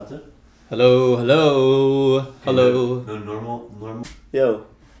praten? Hello, hello, hello. No, normal. Yo. Do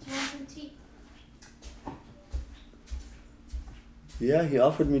you want some tea? Yeah, he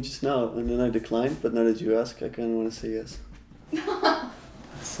offered me just now, and then I declined. But now that you ask, I kind of want to say yes.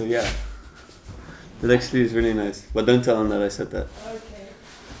 So yeah, it actually is really nice. But don't tell him that I said that. Okay.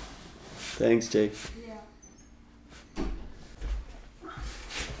 Thanks, Jake. Ja.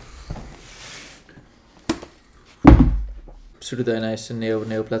 Pseudodynamist en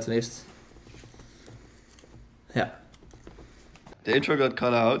Neoplatonist. Yeah. The intro got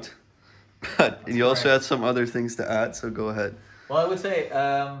cut out, but you also right. had some other things to add. So go ahead. Well, I would say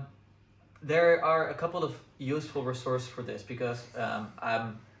there are a couple of useful resources for this because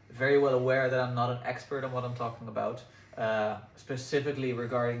I'm very well aware that I'm not an expert on what I'm talking about, specifically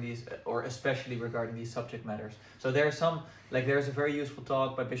regarding these, or especially regarding these subject matters. So there's a very useful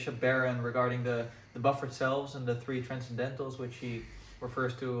talk by Bishop Barron regarding the buffered selves and the three Transcendentals, which he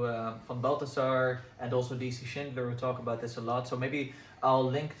refers to von Balthasar and also D.C. Schindler, who talk about this a lot. So maybe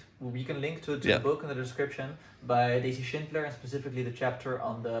we can link to the book in the description by D.C. Schindler, and specifically the chapter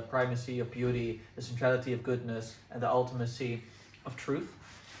on the primacy of beauty, the centrality of goodness, and the ultimacy of truth.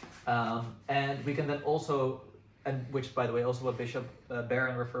 And we can then also, and which by the way also what Bishop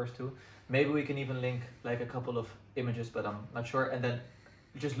Barron refers to, maybe we can even link like a couple of images, but I'm not sure. And then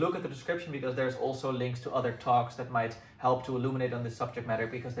just look at the description, because there's also links to other talks that might help to illuminate on this subject matter,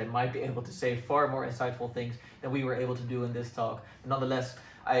 because they might be able to say far more insightful things than we were able to do in this talk. But nonetheless,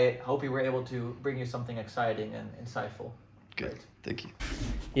 I hope we were able to bring you something exciting and insightful. Good. Thank you.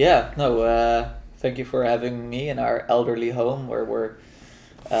 Yeah, no, thank you for having me in our elderly home where we're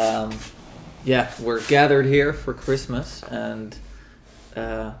gathered here for Christmas, and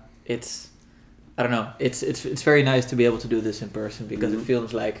I don't know, it's very nice to be able to do this in person, because it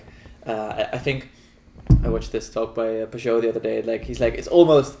feels like I think I watched this talk by Peugeot the other day. Like he's like, it's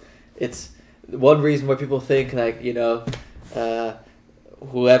one reason why people think like, you know,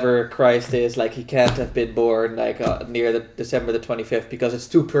 whoever Christ is, like he can't have been born like near the December the 25th, because it's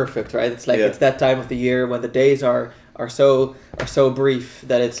too perfect, right? It's like it's that time of the year when the days are so brief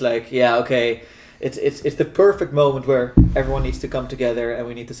that it's like, yeah, okay, it's the perfect moment where everyone needs to come together and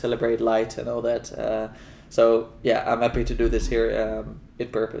we need to celebrate light and all that. So yeah, I'm happy to do this here in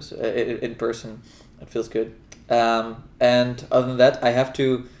person. It feels good. And other than that, I have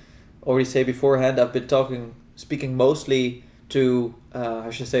to already say beforehand, I've been speaking mostly to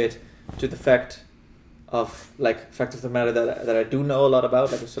to the fact of the matter that I do know a lot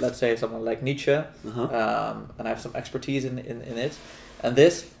about. Like, so let's say someone like Nietzsche, and I have some expertise in it. And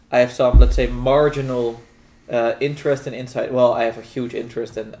this, I have some, let's say, marginal interest and insight. Well, I have a huge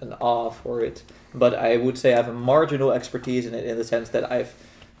interest and awe for it, but I would say I have a marginal expertise in it, in the sense that I've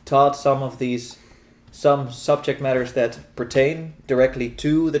taught some subject matters that pertain directly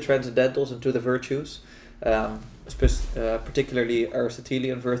to the Transcendentals and to the virtues, particularly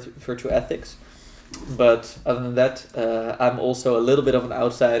Aristotelian virtue ethics. But other than that, I'm also a little bit of an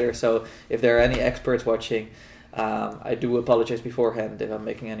outsider, so if there are any experts watching, I do apologize beforehand if I'm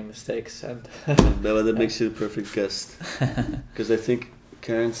making any mistakes. And that makes you the perfect guest, because I think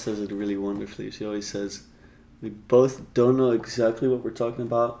Karen says it really wonderfully. She always says, we both don't know exactly what we're talking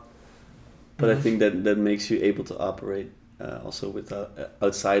about, but I think that makes you able to operate also with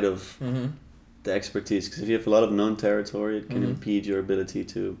outside of the expertise, because if you have a lot of known territory, it can impede your ability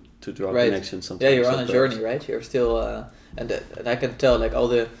to draw connections sometimes. Yeah, you're on a journey, right? You're still and I can tell, like, all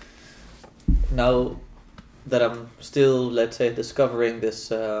the, now that I'm still, let's say, discovering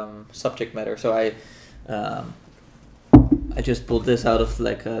this subject matter. So I just pulled this out of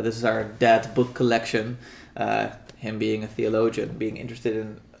this is our dad's book collection. Him being a theologian, being interested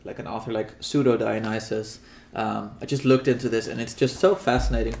in like an author like Pseudo-Dionysius. I just looked into this, and it's just so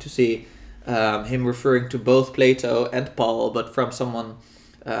fascinating to see him referring to both Plato and Paul, but from someone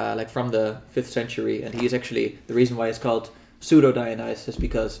from the 5th century. And he's actually, the reason why it's called Pseudo-Dionysius,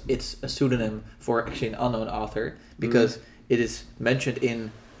 because it's a pseudonym for actually an unknown author, because it is mentioned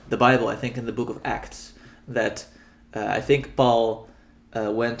in the Bible, I think in the book of Acts, that I think Paul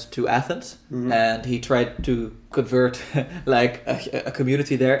went to Athens and he tried to convert like a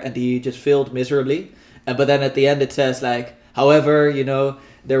community there, and he just failed miserably. But then at the end it says like, however, you know,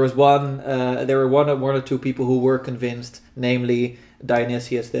 there were one or two people who were convinced, namely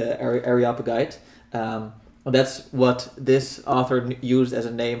Dionysius the Areopagite. That's what this author used as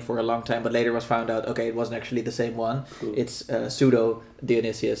a name for a long time, but later was found out, okay, it wasn't actually the same one. Cool. It's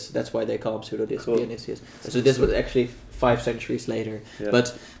Pseudo-Dionysius. That's why they call him Pseudo-Dionysius. Cool. So this was actually 5 centuries later. Yeah.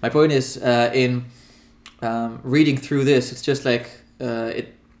 But my point is, in reading through this, it's just like,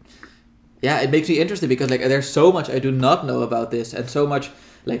 it makes me interested, because like there's so much I do not know about this, and so much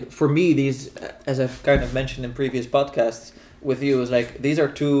like for me, these, as I've kind of mentioned in previous podcasts with you, is like these are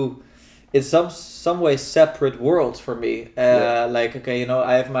two, in some way, separate worlds for me. Like, okay, you know,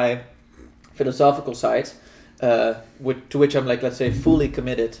 I have my philosophical side, to which I'm like, let's say, fully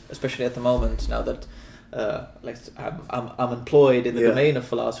committed, especially at the moment now that like I'm employed in the domain of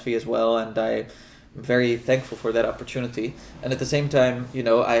philosophy as well, and I'm very thankful for that opportunity. And at the same time, you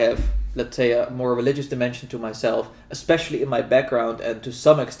know, I have, let's say, a more religious dimension to myself, especially in my background, and to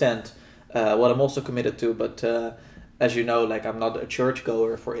some extent what I'm also committed to. But as you know, like I'm not a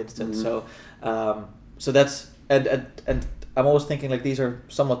churchgoer, for instance. So that's and I'm always thinking like these are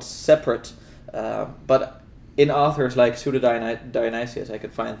somewhat separate, but in authors like Pseudo-Dionysius, I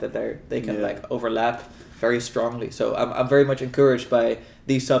could find that they can like overlap very strongly. So I'm very much encouraged by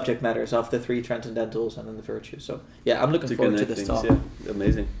these subject matters of the three Transcendentals and then the virtues. So yeah, I'm looking forward to this talk. Yeah,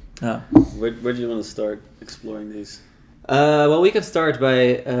 amazing. Yeah. Where do you want to start exploring these? Well, we can start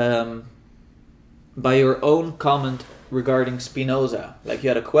by your own comment regarding Spinoza. Like you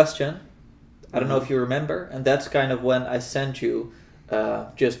had a question. I don't know if you remember, and that's kind of when I sent you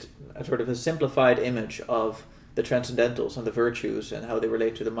just a sort of a simplified image of the Transcendentals and the virtues and how they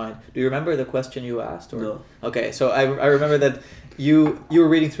relate to the mind. Do you remember the question you asked? Or? No. Okay, so I remember that you were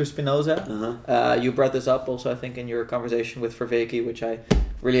reading through Spinoza. You brought this up also, I think, in your conversation with Vervaeke, which I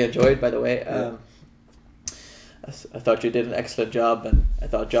really enjoyed, by the way. I thought you did an excellent job, and I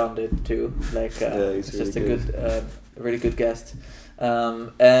thought John did too. Like, he's just really a really good guest.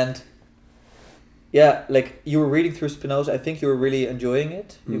 And yeah, like you were reading through Spinoza. I think you were really enjoying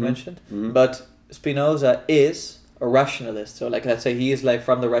it. You mentioned, but Spinoza is a rationalist. So, like, let's say he is like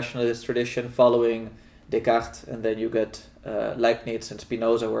from the rationalist tradition, following Descartes, and then you get Leibniz and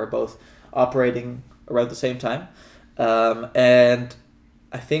Spinoza were both operating around the same time. And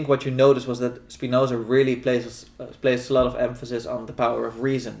I think what you noticed was that Spinoza really places a lot of emphasis on the power of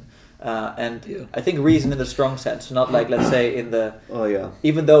reason. I think reason in the strong sense, not like, let's say, in the...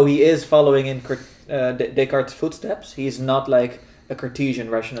 Even though he is following in Descartes' footsteps, he's not like a Cartesian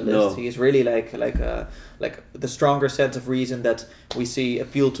rationalist. He is really like the stronger sense of reason that we see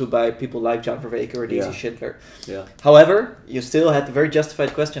appealed to by people like John Vervaeke or D.C. Schindler. However, you still had the very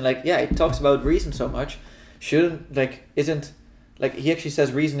justified question, like, he talks about reason so much, he actually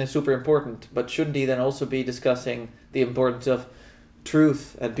says reason is super important, but shouldn't he then also be discussing the importance of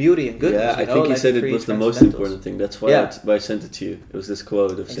truth and beauty and goodness? Yeah, I think he said it was the most important thing. That's why I sent it to you. It was this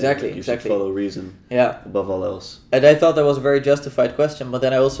quote of saying you should follow reason above all else. And I thought that was a very justified question, but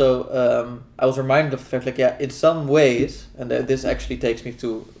then I also I was reminded of the fact, like, in some ways, and this actually takes me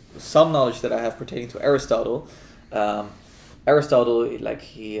to some knowledge that I have pertaining to Aristotle. Aristotle, like,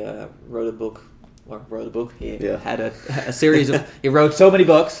 he wrote a book. He had a series of... He wrote so many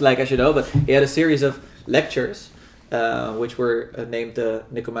books, like, as you know, but he had a series of lectures, which were named the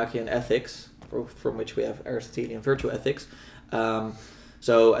Nicomachean Ethics, from which we have Aristotelian virtue ethics.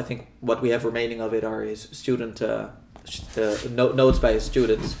 So I think what we have remaining of it are his student notes by his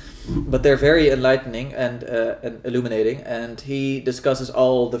students, but they're very enlightening and illuminating. And he discusses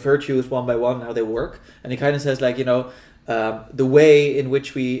all the virtues one by one, how they work, and he kind of says, like, you know, the way in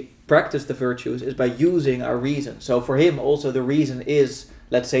which we practice the virtues is by using our reason. So for him, also the reason is,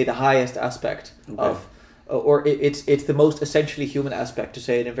 let's say, the highest aspect of, or it's the most essentially human aspect, to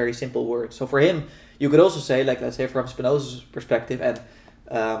say it in very simple words. So for him, you could also say, like, let's say from Spinoza's perspective, and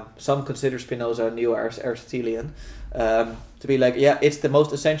some consider Spinoza neo-Aristotelian, to be like, it's the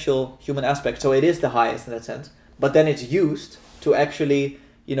most essential human aspect, so it is the highest in that sense. But then it's used to actually,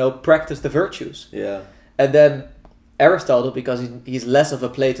 you know, practice the virtues. Yeah. And then Aristotle, because he's less of a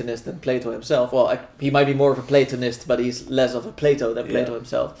Platonist than Plato himself. Well, he might be more of a Platonist, but he's less of a Plato than Plato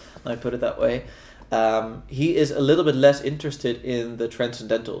himself. Let me put it that way. He is a little bit less interested in the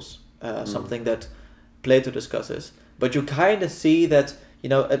Transcendentals, something that Plato discusses. But you kind of see that, you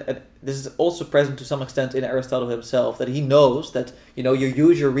know, this is also present to some extent in Aristotle himself, that he knows that, you know, you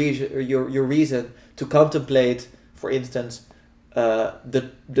use your reason to contemplate, for instance,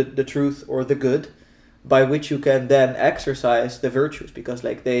 the truth or the good, by which you can then exercise the virtues, because,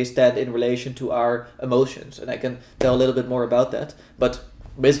 like, they stand in relation to our emotions, and I can tell a little bit more about that. But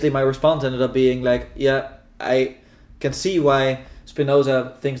basically my response ended up being like, I can see why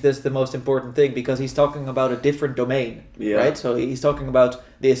Spinoza thinks this is the most important thing, because he's talking about a different domain, right? So he's talking about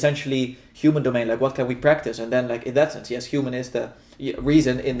the essentially human domain, like what can we practice, and then, like, in that sense, yes, human is the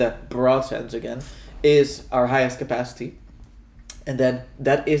reason in the broad sense, again, is our highest capacity, and then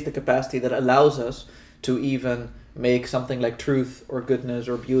that is the capacity that allows us to even make something like truth or goodness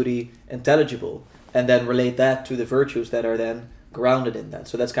or beauty intelligible, and then relate that to the virtues that are then grounded in that.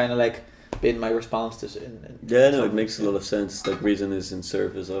 So that's kind of like been my response to it makes a lot of sense. Like reason is in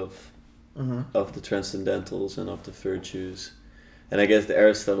service of the transcendentals and of the virtues. And I guess the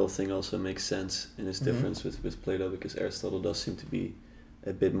Aristotle thing also makes sense in its difference with Plato, because Aristotle does seem to be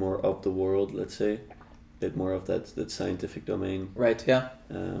a bit more of the world, let's say, a bit more of that scientific domain. Right. Yeah.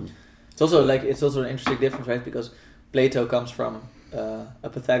 It's also an interesting difference, right? Because Plato comes from a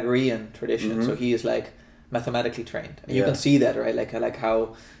Pythagorean tradition, so he is like mathematically trained. And you can see that, right? Like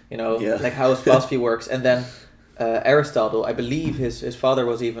how like how his philosophy works, and then. Aristotle, I believe his father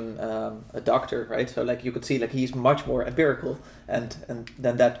was even a doctor, right? So like you could see like he's much more empirical, and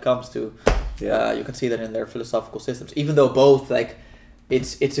then that comes to you can see that in their philosophical systems. Even though both like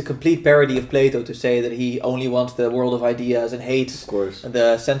it's a complete parody of Plato to say that he only wants the world of ideas and hates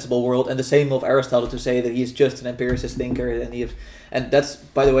the sensible world, and the same of Aristotle to say that he's just an empiricist thinker, and that's,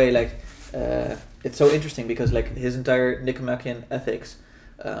 by the way, like it's so interesting because like his entire Nicomachean Ethics.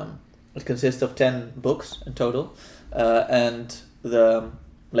 It consists of 10 books in total, and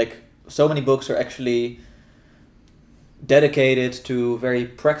so many books are actually dedicated to very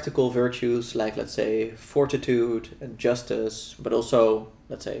practical virtues, like let's say fortitude and justice, but also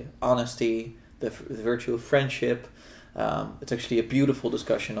let's say honesty, the virtue of friendship. It's actually a beautiful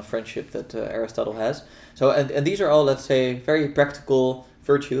discussion of friendship that Aristotle has. So and these are all, let's say, very practical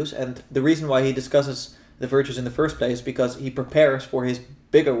virtues, and the reason why he discusses the virtues in the first place is because he prepares for his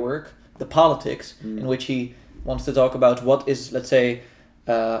bigger work, the politics, in which he wants to talk about what is, let's say,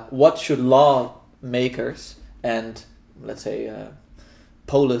 what should lawmakers and, let's say,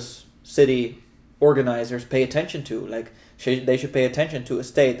 polis, city organizers pay attention to. Like, they should pay attention to a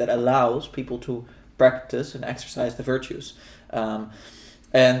state that allows people to practice and exercise the virtues.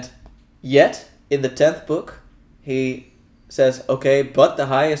 And yet, in the 10th book, he says, okay, but the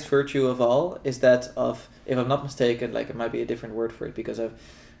highest virtue of all is that of, if I'm not mistaken, like it might be a different word for it because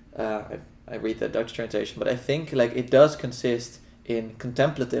I read the Dutch translation, but I think like it does consist in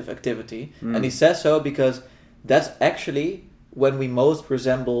contemplative activity, and he says so because that's actually when we most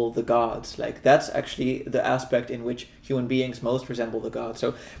resemble the gods. Like that's actually the aspect in which human beings most resemble the gods.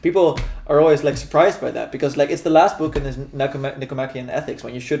 So people are always like surprised by that because like it's the last book in this Nicomachean Ethics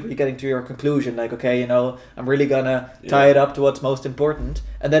when you should be getting to your conclusion. Like, okay, I'm really gonna tie it up to what's most important,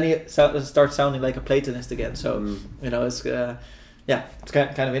 and then he starts sounding like a Platonist again. So it's it's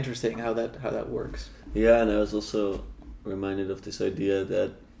kind of interesting how that works. Yeah, and I was also reminded of this idea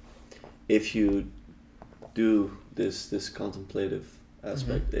that if you do this contemplative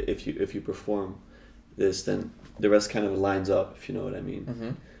aspect, if you perform this, then the rest kind of lines up, if you know what I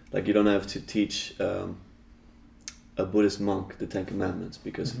mean. Like you don't have to teach a Buddhist monk the 10 Commandments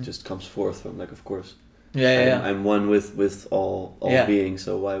because it just comes forth from, like, of course, I'm one with all beings,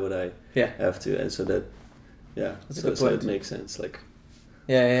 so why would I have to? And so that so it makes sense. Like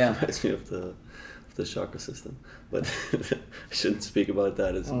reminds me of the chakra system, but I shouldn't speak about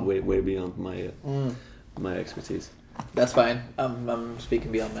that. It's way beyond my expertise. That's fine. I'm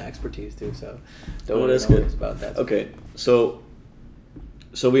speaking beyond my expertise too, so don't worry about that. Okay, so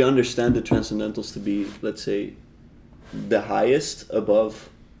we understand the Transcendentals to be, let's say, the highest above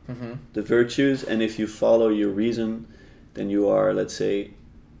the virtues, and if you follow your reason, then you are, let's say,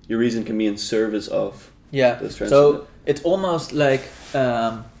 your reason can be in service of those Transcendentals. So it's almost like,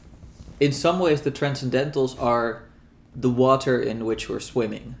 in some ways, the Transcendentals are the water in which we're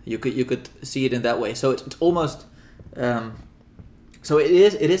swimming. You could see it in that way. So it's almost, so it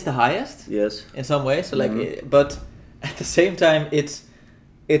is the highest. Yes. In some ways. So like, but at the same time,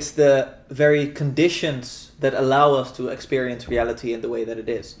 it's the very conditions that allow us to experience reality in the way that it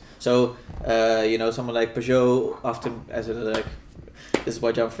is. So someone like Peugeot, often as this is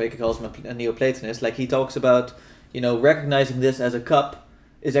why John Frege calls him a Neoplatonist. Like he talks about, recognizing this as a cup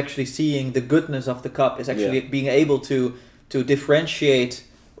is actually seeing the goodness of the cup, is actually being able to differentiate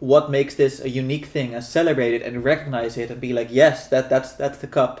what makes this a unique thing and celebrate it and recognize it and be like, yes, that's the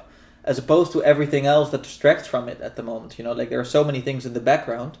cup, as opposed to everything else that distracts from it at the moment. Like there are so many things in the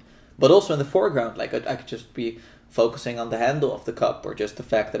background, but also in the foreground. Like I could just be focusing on the handle of the cup or just the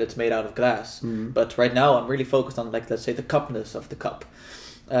fact that it's made out of glass. But right now I'm really focused on, like, let's say, the cupness of the cup.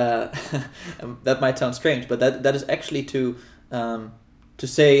 That might sound strange, but that is actually to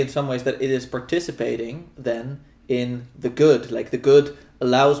say in some ways that it is participating then in the good. Like the good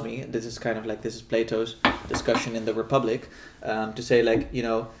allows me, this is Plato's discussion in the Republic, to say, like,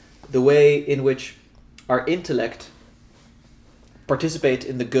 the way in which our intellect participates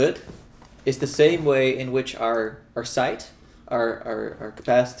in the good is the same way in which our sight, our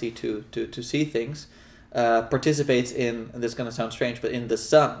capacity to see things, participates in, and this is gonna sound strange, but in the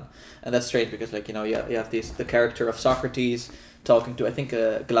sun, and that's strange because like you have the character of Socrates talking to I think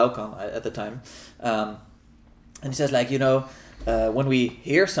Glaucon at the time, and he says like when we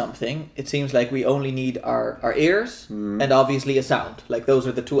hear something, it seems like we only need our ears and obviously a sound. Like those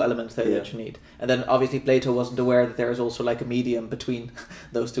are the two elements that you need. And then obviously Plato wasn't aware that there is also like a medium between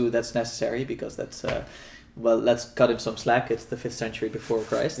those two that's necessary, because that's let's cut him some slack. It's the 5th century before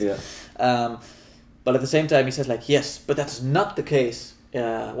Christ. Yeah. But at the same time, he says like, yes, but that's not the case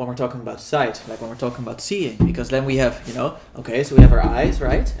when we're talking about sight, like when we're talking about seeing, because then we have, okay, so we have our eyes,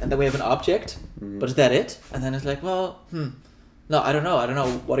 right? And then we have an object, but is that it? And then it's like, well, no, I don't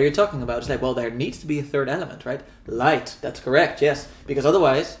know. What are you talking about? It's like, well, there needs to be a third element, right? Light, that's correct, yes. Because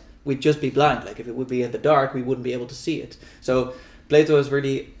otherwise, we'd just be blind. Like if it would be in the dark, we wouldn't be able to see it. So Plato is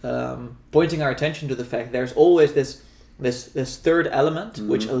really pointing our attention to the fact there's always this third element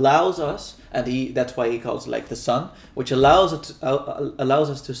which allows us, and that's why he calls it like the sun, which allows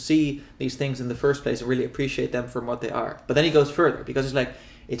us to see these things in the first place and really appreciate them for what they are. But then he goes further, because it's like,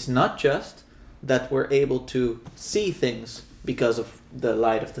 it's not just that we're able to see things because of the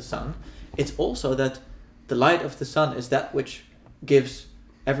light of the sun, it's also that the light of the sun is that which gives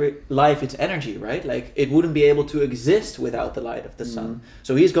every life its energy, right? Like it wouldn't be able to exist without the light of the sun.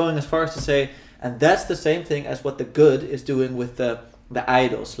 So he's going as far as to say, and that's the same thing as what the good is doing with the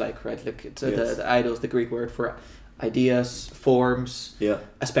idols, like, right? Like it's the idols, the Greek word for ideas, forms,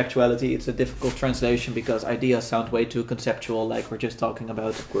 aspectuality. It's a difficult translation because ideas sound way too conceptual, like we're just talking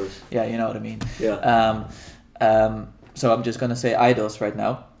about. Of course. Yeah, you know what I mean. Yeah. So I'm just going to say idols right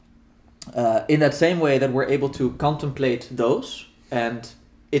now. In that same way that we're able to contemplate those, and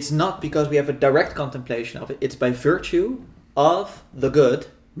it's not because we have a direct contemplation of it, it's by virtue of the good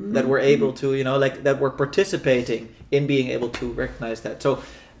that we're able to, like that we're participating in being able to recognize that. So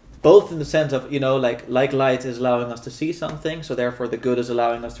both in the sense of, like light is allowing us to see something, so therefore the good is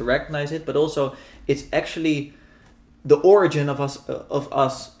allowing us to recognize it, but also it's actually the origin of us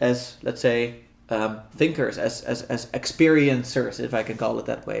as, let's say, thinkers, as experiencers, if I can call it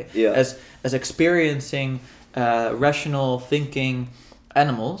that way, as experiencing rational thinking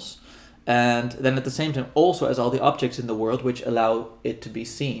animals, and then at the same time also as all the objects in the world which allow it to be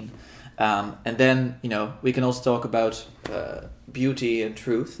seen. And then we can also talk about beauty and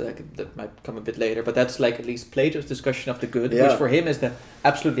truth. That might come a bit later, but that's like at least Plato's discussion of the good, which for him is the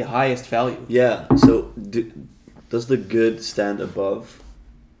absolutely highest value. Yeah. So does the good stand above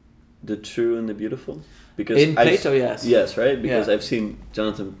the true and the beautiful? Because in Plato, yes. Yes, right? Because I've seen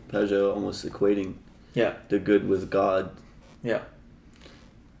Jonathan Pageau almost equating the good with God. Yeah.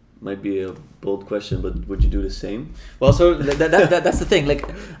 Might be a bold question, but would you do the same? Well, so that's the thing. Like,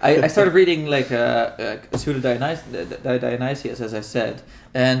 I started reading like Pseudo-Dionysius, as I said,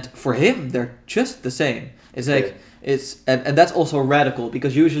 and for him they're just the same. It's like and that's also radical,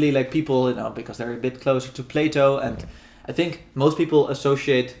 because usually like people, because they're a bit closer to Plato, and I think most people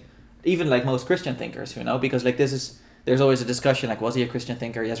associate, even like most Christian thinkers, because like there's always a discussion like, was he a Christian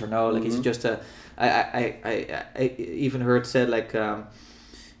thinker, yes or no? Like he's just I even heard said like.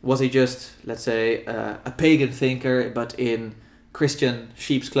 Was he just, let's say, a pagan thinker, but in Christian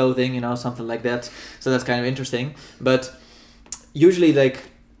sheep's clothing, something like that? So that's kind of interesting. But usually, like,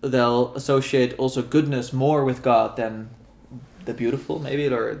 they'll associate also goodness more with God than the beautiful, maybe,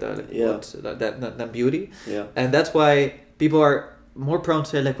 or than beauty. Yeah. And that's why people are more prone to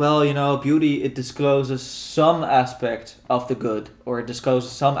say, like, well, beauty, it discloses some aspect of the good, or it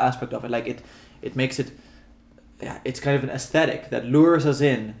discloses some aspect of it. Like, it makes it... Yeah, it's kind of an aesthetic that lures us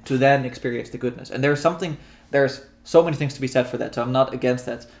in to then experience the goodness. And there's so many things to be said for that, so I'm not against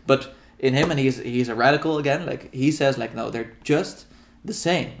that. But in him, and he's a radical again, like he says, like, no, they're just the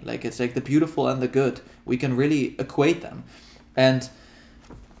same. Like, it's like the beautiful and the good. We can really equate them. And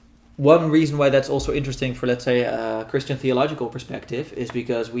one reason why that's also interesting for, let's say, a Christian theological perspective is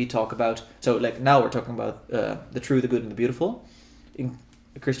because we talk about, so like now we're talking about the true, the good, and the beautiful. In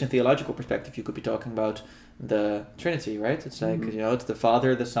a Christian theological perspective, you could be talking about the Trinity, right? It's like, it's the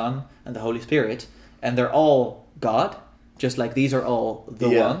Father, the Son, and the Holy Spirit, and they're all God, just like these are all the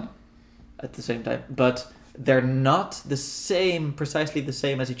one at the same time, but they're not precisely the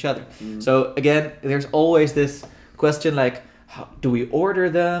same as each other. So again, there's always this question like, how, do we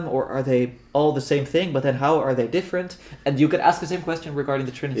order them, or are they all the same thing, but then how are they different? And you could ask the same question regarding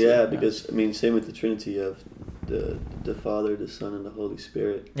the Trinity. Yeah, because same with the Trinity, you have the Father, the Son, and the Holy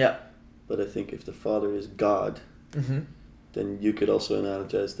Spirit. Yeah. But I think if the Father is God, then you could also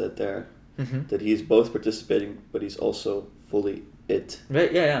analogize that that he's both participating, but he's also fully it. Right,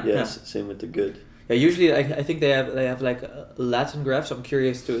 yeah. Yes, same with the good. Yeah, usually I think they have like Latin graphs. I'm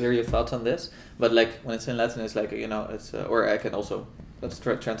curious to hear your thoughts on this. But like when it's in Latin, it's like it's or I can also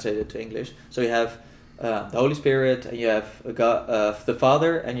translate it to English. So you have the Holy Spirit, and you have God, the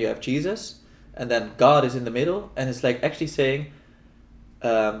Father, and you have Jesus, and then God is in the middle, and it's like actually saying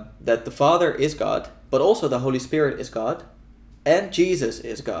that the Father is God, but also the Holy Spirit is God, and Jesus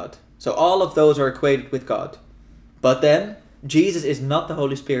is God. So all of those are equated with God, but then Jesus is not the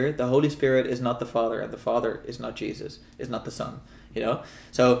Holy Spirit is not the Father, and the Father is not Jesus, is not the Son,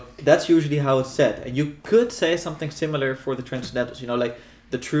 So that's usually how it's said. And you could say something similar for the Transcendentals, like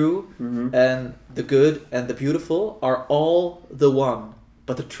the true and the good and the beautiful are all the one.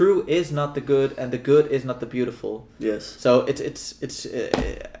 But the true is not the good, and the good is not the beautiful. Yes. So it's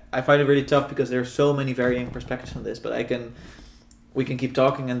I find it really tough because there are so many varying perspectives on this, but we can keep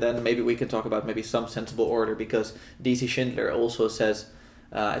talking, and then maybe we can talk about maybe some sensible order, because D.C. Schindler also says,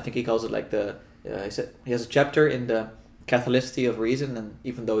 I think he calls it like he has a chapter in the Catholicity of reason, and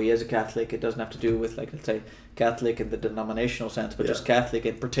even though he is a Catholic, it doesn't have to do with like, let's say, Catholic in the denominational sense, but just Catholic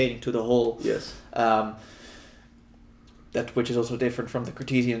in pertaining to the whole. Yes. That which is also different from the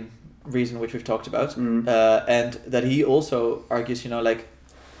Cartesian reason which we've talked about, and that he also argues, like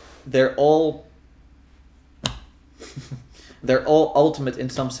they're all they're all ultimate in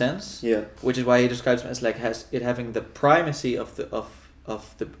some sense, which is why he describes them as like having the primacy of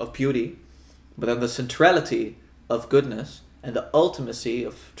beauty, but then the centrality of goodness and the ultimacy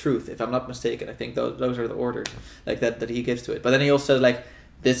of truth. If I'm not mistaken, I think those are the orders like that he gives to it. But then he also says like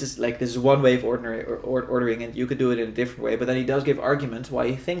this is one way of ordering, and you could do it in a different way. But then he does give arguments why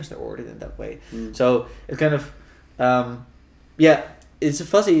he thinks they're ordered in that way. So it's kind of it's a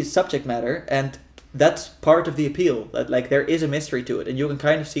fuzzy subject matter, and that's part of the appeal, that like there is a mystery to it, and you can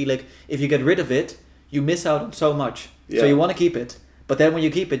kind of see like if you get rid of it, you miss out on so much. So you want to keep it, but then when you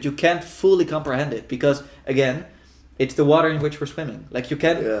keep it, you can't fully comprehend it, because again, it's the water in which we're swimming. Like you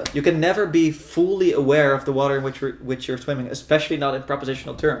can never be fully aware of the water in which you're swimming, especially not in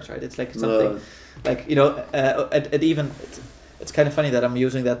propositional terms, right? It's like something like and even it's kind of funny that I'm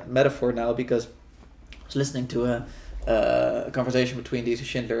using that metaphor now, because I was listening to a conversation between D.C.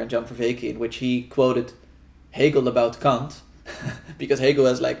 Schindler and John Vervaeke, in which he quoted Hegel about Kant, because Hegel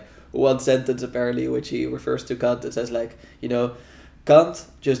has like one sentence apparently which he refers to Kant. It says like, Kant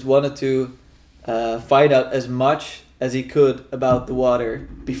just wanted to find out as much as he could about the water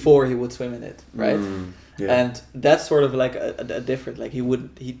before he would swim in it, right? And that's sort of like a different, like he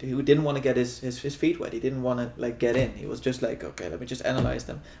didn't want to get his feet wet. He didn't want to like get in. He was just like, okay, let me just analyze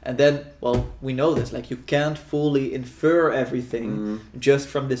them. And then, well, we know this, like you can't fully infer everything just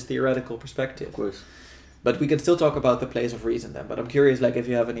from this theoretical perspective. Of course. But we can still talk about the place of reason then. But I'm curious, like if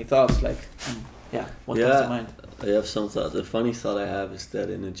you have any thoughts, like, what comes to mind? I have some thoughts. The funny thought I have is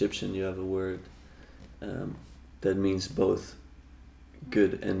that in Egyptian you have a word that means both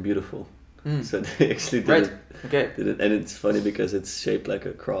good and beautiful. So they actually did it, and it's funny because it's shaped like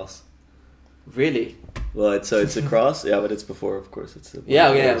a cross. Really? Well, it's a cross, but it's before, of course. It's but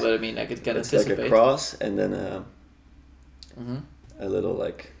I mean, I could anticipate. It's like a cross, and then a little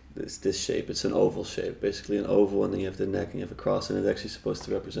like this shape. It's an oval shape, basically an oval, and then you have the neck, and you have a cross, and it's actually supposed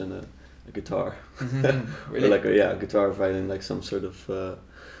to represent a guitar. Really? Or like a guitar, violin, like some sort of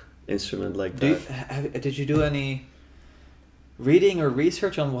instrument like that. Did you do any reading or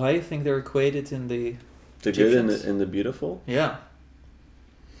research on why you think they're equated in the good and the beautiful? Yeah.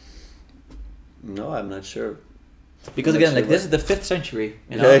 No, I'm not sure. Because again, like this is the 5th century,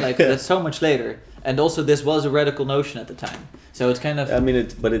 like that's so much later, and also this was a radical notion at the time. So it's kind of. I mean,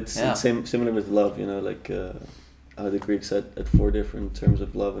 it's similar with love, like how the Greeks had 4 different terms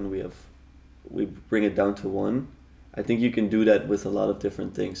of love, and we bring it down to one. I think you can do that with a lot of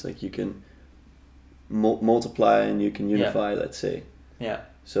different things. Like you can multiply and you can unify, let's say. Yeah.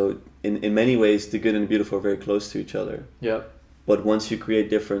 So in many ways, the good and the beautiful are very close to each other. Yeah. But once you create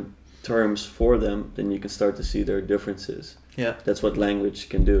different terms for them, then you can start to see their differences. Yeah. That's what language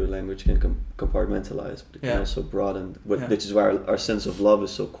can do. Language can compartmentalize, but it can also broaden, which is why our sense of love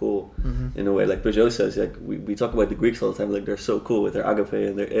is so cool in a way. Like Peugeot says, like we talk about the Greeks all the time, like they're so cool with their agape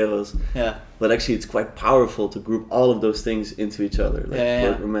and their eros. Yeah. But actually it's quite powerful to group all of those things into each other,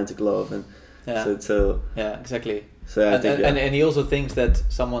 like romantic love and exactly. So I think and he also thinks that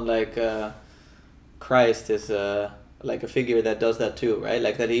someone like Christ is like a figure that does that too, right?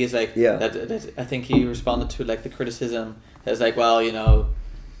 Like that he is like that I think he responded to like the criticism as like, well,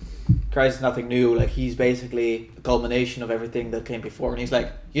 Christ is nothing new, like he's basically a culmination of everything that came before, and he's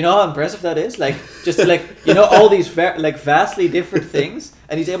like, how impressive that is, like just to like all these vastly different things,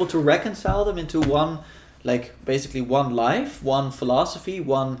 and he's able to reconcile them into one like basically one life, one philosophy,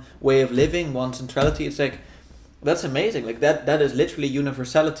 one way of living, one centrality. It's like, that's amazing. Like that is literally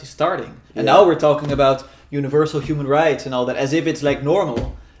universality starting. And now we're talking about universal human rights and all that as if it's like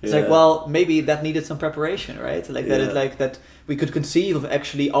normal. It's like, well, maybe that needed some preparation, right? Like that is like that we could conceive of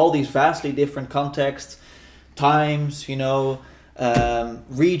actually all these vastly different contexts, times,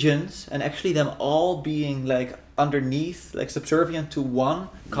 regions, and actually them all being like underneath, like subservient to one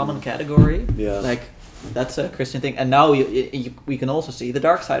common category. Yeah. Like that's a Christian thing. And now we can also see the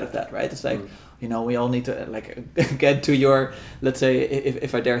dark side of that, right? It's like, we all need to like get to your, let's say,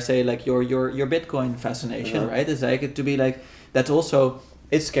 if I dare say, like your Bitcoin fascination, right? It's like to be like, that's also,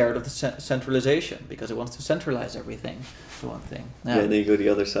 it's scared of the centralization because it wants to centralize everything to one thing. Yeah, and then you go the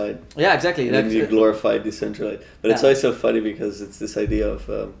other side. Yeah, exactly. And then you glorify decentralized. But it's always so funny because it's this idea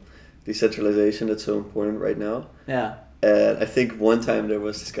of decentralization that's so important right now. Yeah. And I think one time there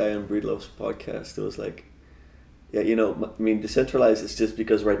was this guy on Breedlove's podcast that was like, decentralized is just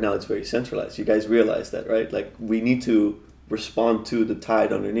because right now it's very centralized. You guys realize that, right? Like, we need to respond to the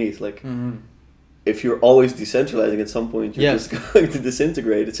tide underneath. Like, if you're always decentralizing, at some point you're just going to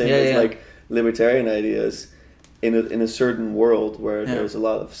disintegrate. It's same as like libertarian ideas in a certain world where there's a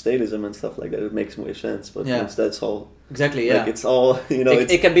lot of statism and stuff like that. It makes more sense. But once that's all exactly, like it's all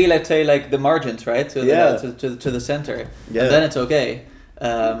it can be, let's say, like the margins, right, to the center, and then it's okay.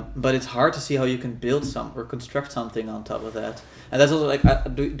 But it's hard to see how you can build or construct something on top of that. And that's also like,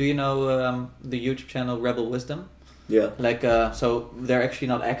 do you know the YouTube channel Rebel Wisdom? Yeah. Like, so they're actually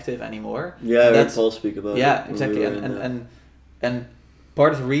not active anymore. Yeah, I heard Paul speak about it. Yeah, exactly. And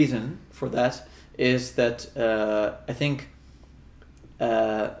part of the reason for that is that I think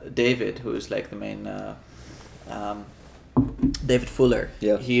David, who is like the main David Fuller.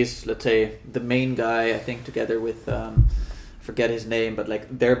 Yeah. He is, let's say, the main guy. I think together with forget his name, but like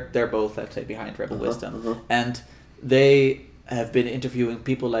they're both, let's say, behind Rebel Wisdom, and they have been interviewing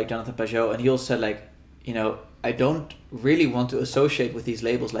people like Jonathan Pajot, and he also said, like, I don't really want to associate with these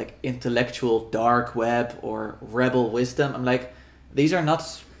labels like intellectual dark web or rebel wisdom. I'm like, these are not,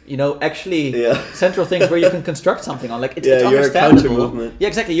 actually central things where you can construct something on. Like, it's understandable. You're a counter movement. Yeah,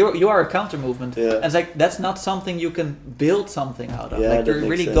 exactly. You are a counter movement. Yeah. And it's like, that's not something you can build something out of. Yeah, like, you're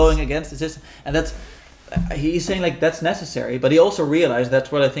really going against the system. And that's, he's saying like that's necessary, but he also realized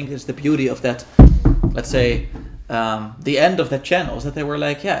that's what I think is the beauty of that, let's say, the end of that channel is that they were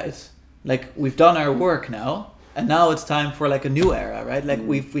like, it's like, we've done our work now, and now it's time for like a new era, right? Like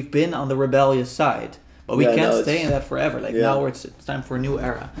we've been on the rebellious side, but we can't stay in that forever. Like now it's time for a new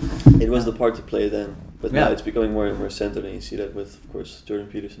era. It was the part to play then, but now it's becoming more and more centered, and you see that with, of course, Jordan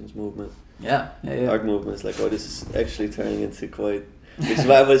Peterson's movement. Art movement is like, this is actually turning into quite. Which is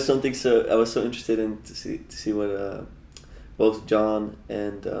why I was so interested in to see what both John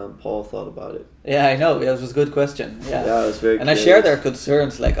and Paul thought about it. Yeah, I know. It was a good question. Yeah, I was very. And curious. I share their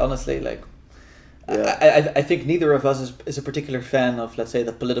concerns. Like, honestly, like, I think neither of us is a particular fan of, let's say,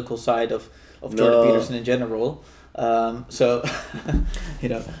 the political side of Jordan Peterson in general. So,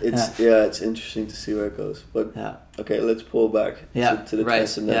 it's interesting to see where it goes. But okay, let's pull back to the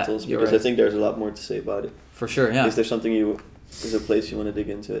Transcendentals because I think there's a lot more to say about it. For sure. Yeah. Is there something is a place you want to dig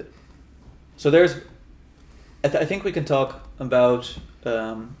into it? So there's, I think we can talk about.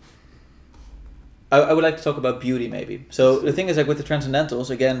 I would like to talk about beauty, maybe. So the thing is, like with the Transcendentals,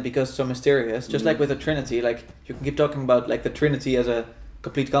 again, because it's so mysterious, just like with the Trinity, like you can keep talking about like the Trinity as a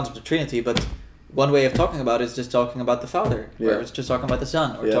complete concept of Trinity, but one way of talking about it is just talking about the Father, or it's just talking about the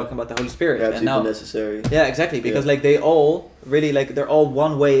Son, or talking about the Holy Spirit. Yeah, it's even necessary. Yeah, exactly, because like they all really, like, they're all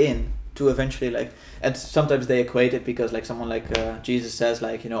one way in to eventually, like, and sometimes they equate it because like someone like Jesus says,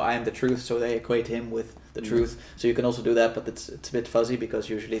 like, I am the truth, so they equate him with the truth. So you can also do that, but it's a bit fuzzy because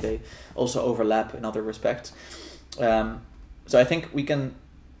usually they also overlap in other respects. So I think we can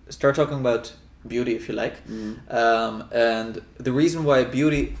start talking about beauty, if you like. And the reason why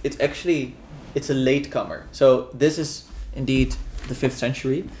beauty, it's a latecomer. So this is indeed the 5th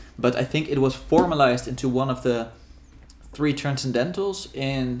century, but I think it was formalized into one of the 3 Transcendentals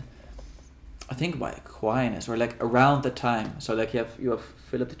in, I think, by Aquinas, or like around the time. So like you have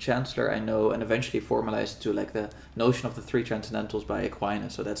Philip the Chancellor, I know, and eventually formalized to like the notion of the 3 Transcendentals by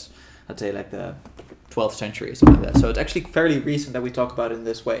Aquinas. So that's, I'd say, like the 12th century or something like that. So it's actually fairly recent that we talk about it in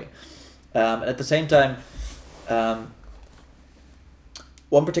this way. At the same time,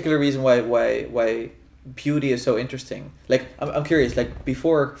 one particular reason why beauty is so interesting, like I'm curious, like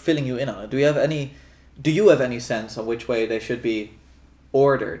before filling you in on it, do you have any sense of which way they should be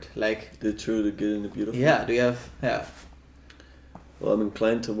ordered? Like the true, the good, and the beautiful. Yeah. Do you have? Yeah. Well, I'm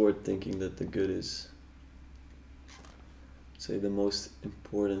inclined toward thinking that the good is, say, the most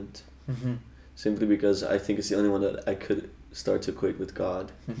important. simply because I think it's the only one that I could start to equate with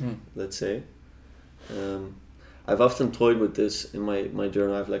God. Let's say. I've often toyed with this in my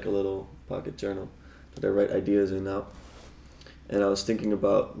journal. I have like a little pocket journal that I write ideas in now, and I was thinking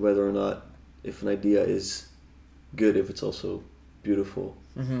about whether or not if an idea is good, if it's also beautiful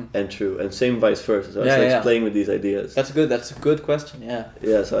and true, and same vice versa. So I was playing with these ideas. That's a good question. Yeah.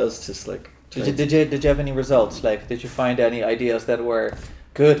 Yeah. So I was just like. Did you have any results? Like, did you find any ideas that were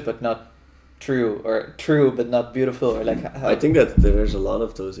good but not true, or true but not beautiful, or like? I think that there's a lot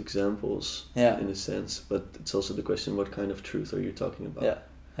of those examples. Yeah. In a sense, but it's also the question: what kind of truth are you talking about? Yeah.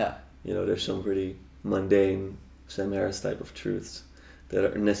 Yeah. You know, there's some pretty mundane Sam Harris type of truths that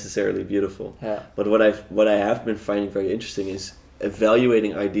are necessarily beautiful. Yeah. But what I have been finding very interesting is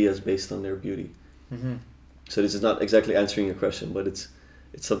evaluating ideas based on their beauty. So this is not exactly answering your question, but it's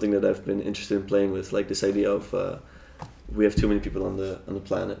something that I've been interested in playing with, like this idea of we have too many people on the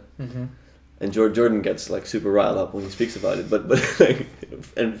planet, and Jordan gets like super riled up when he speaks about it, but like,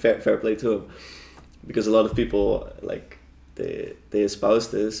 and fair play to him, because a lot of people like they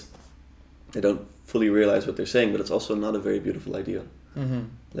espouse this, they don't fully realize what they're saying, but it's also not a very beautiful idea.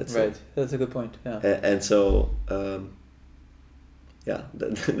 Let's say. Right, that's a good point. Yeah, and so yeah,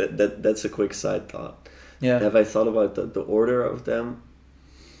 that's a quick side thought. Yeah, have I thought about the order of them?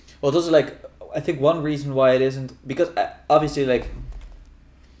 Well, those are like, I think one reason why it isn't, because obviously, like,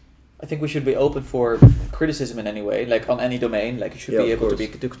 I think we should be open for criticism in any way, like on any domain. Like, you should be able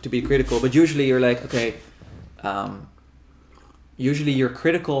to be critical. But usually, you're like, okay, usually you're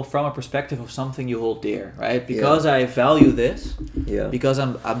critical from a perspective of something you hold dear, right? Because I value this. Yeah. Because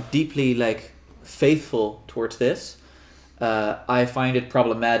I'm deeply like faithful towards this. I find it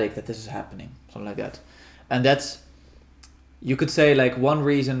problematic that this is happening, something like that, and that's. You could say like one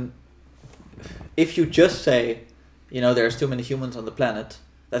reason, if you just say, you know, there's too many humans on the planet,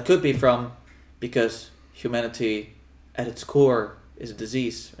 that could be because humanity at its core is a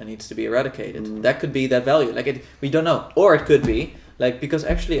disease and needs to be eradicated. That could be that value. Like we don't know. Or it could be like, because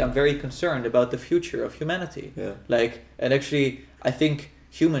actually I'm very concerned about the future of humanity. Yeah. Like, and actually I think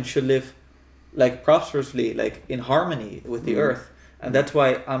humans should live like prosperously, like in harmony with the earth. And that's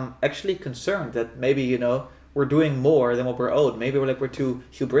why I'm actually concerned that maybe, you know, we're doing more than what we're owed. Maybe we're too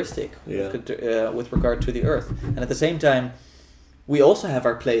hubristic with regard to the earth. And at the same time, we also have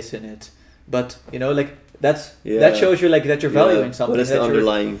our place in it. But, you know, like that shows you like that you're valuing something. But it's the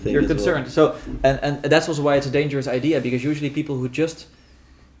underlying thing. You're concerned. Well. So and that's also why it's a dangerous idea, because usually people who just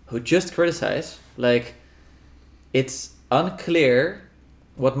criticize, like, it's unclear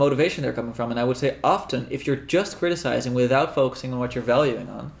what motivation they're coming from. And I would say often, if you're just criticizing without focusing on what you're valuing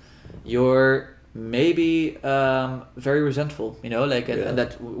on, you're maybe very resentful, you know, like, and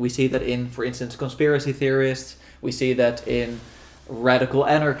that we see that in, for instance, conspiracy theorists. We see that in radical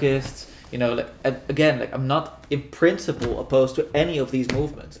anarchists, you know, like, again, like, I'm not in principle opposed to any of these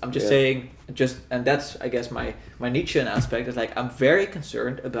movements. I'm just saying, and that's, I guess, my Nietzschean aspect is like, I'm very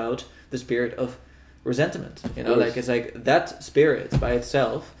concerned about the spirit of resentment, you know, like, it's like that spirit by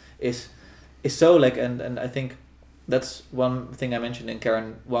itself is so like, and I think that's one thing I mentioned in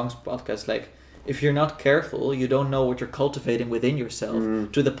Karen Wang's podcast, like, if you're not careful, you don't know what you're cultivating within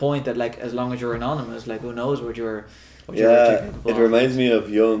yourself, to the point that, like, as long as you're anonymous, like, who knows what you're it reminds me of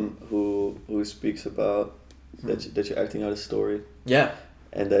Jung, who speaks about that you're acting out a story,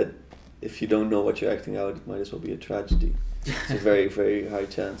 and that if you don't know what you're acting out, it might as well be a tragedy. It's a very, very high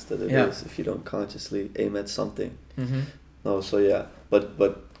chance that it is, if you don't consciously aim at something.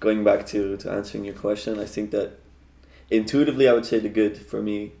 But going back to answering your question, I think that intuitively I would say the good for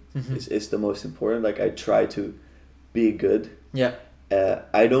me is the most important. Like, I try to be good.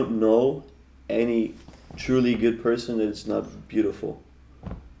 I don't know any truly good person that is not beautiful,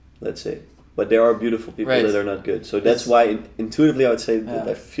 let's say, but there are beautiful people that are not good. So that's why intuitively I would say that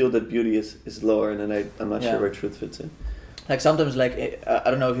I feel that beauty is lower, and then I'm not sure where truth fits in. Like, sometimes, like, I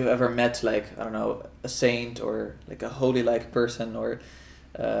don't know if you've ever met, like, I don't know, a saint or like a holy like person or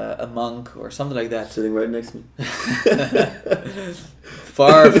a monk or something like that. Sitting right next to me.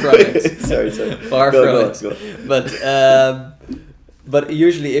 Far from it. sorry. Far from it. But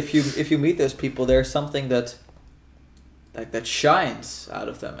usually, if you meet those people, there's something that shines out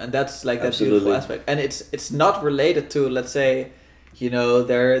of them, and that's like that beautiful aspect. And it's not related to, let's say, you know,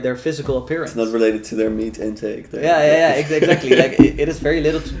 their physical appearance. It's not related to their meat intake. Exactly. Like, it is very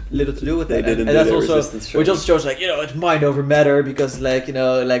little to do with that. And that's also, which also shows, like, you know, it's mind over matter, because, like, you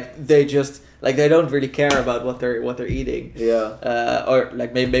know, like, they just Like they don't really care about what they're eating. Yeah. Or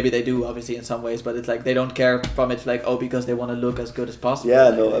like maybe they do obviously in some ways, but it's like they don't care from it like because they want to look as good as possible. Yeah,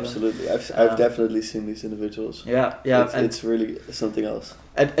 like, no, absolutely. I've definitely seen these individuals. Yeah. It's really something else.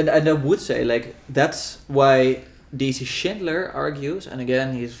 And I would say like that's why D.C. Schindler argues, and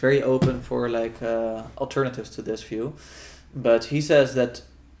again he's very open for like alternatives to this view, but he says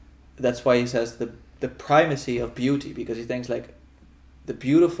that's why he says the primacy of beauty, because he thinks like the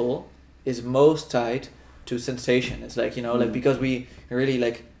beautiful is most tied to sensation. It's like, like because we really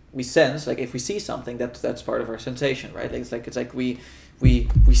like we sense, like if we see something that's part of our sensation, right? Like it's like we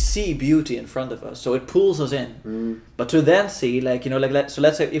see beauty in front of us, so it pulls us in. But to then see like so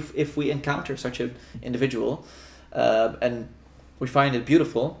let's say if we encounter such an individual and we find it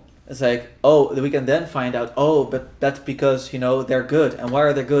beautiful, it's like, we can then find out, but that's because they're good. And why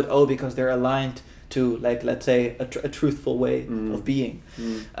are they good? Because they're aligned to, like, let's say a truthful way of being.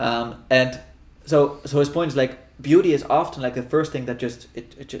 And so his point is like beauty is often like the first thing that just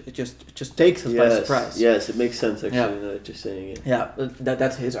takes us by surprise. Yes, it makes sense actually. Now that you're saying it. Yeah,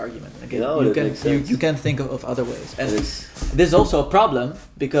 that's his argument. Again, makes sense. you can think of other ways, and this is also a problem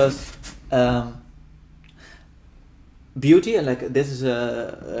because beauty, and like this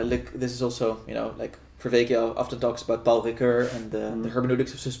is also like Verweke often talks about Paul Ricoeur and the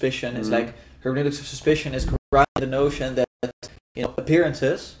hermeneutics of suspicion. It's like hermeneutics of suspicion is grounded in the notion that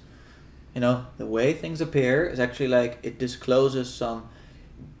appearances, the way things appear is actually like it discloses some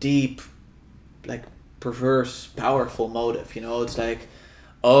deep, like perverse, powerful motive. It's like,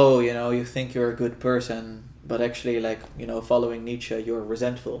 you think you're a good person, but actually, like, following Nietzsche, you're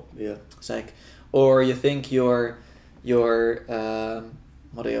resentful. Yeah. It's like, or you think you're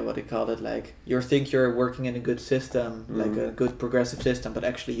what do you call it? Like, you think you're working in a good system, like a good progressive system, but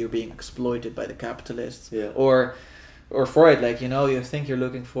actually you're being exploited by the capitalists. Yeah. Or Freud, like, you think you're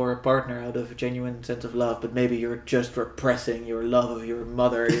looking for a partner out of a genuine sense of love, but maybe you're just repressing your love of your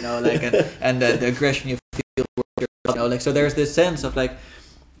mother, like, and the aggression you feel towards your, like, so there's this sense of like,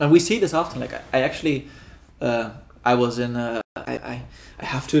 and we see this often. Like, I actually, I was in I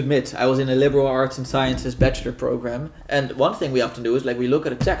have to admit, I was in a liberal arts and sciences bachelor program, and one thing we often do is like we look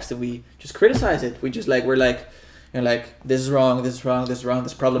at a text and we just criticize it. We just like this is wrong, this is wrong, this is wrong,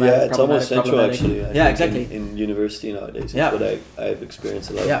 this is problematic. Yeah, it's almost central actually. Yeah, exactly. In university nowadays, that's what I've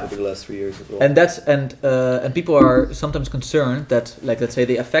experienced a lot over the last 3 years as well. And that's and people are sometimes concerned that, like, let's say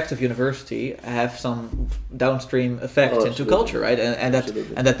the effects of university have some downstream effect into culture, right? And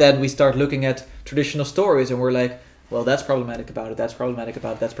that then we start looking at traditional stories and we're like, well, that's problematic about it, that's problematic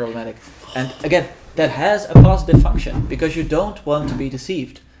about it, that's problematic. And again, that has a positive function because you don't want to be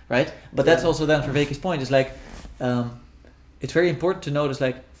deceived, right? But that's also then Verweke's point, is like, it's very important to notice,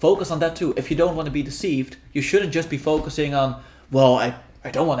 like, focus on that too. If you don't want to be deceived, you shouldn't just be focusing on, well, I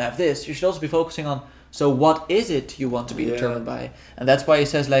don't want to have this. You should also be focusing on, so what is it you want to be determined by? And that's why he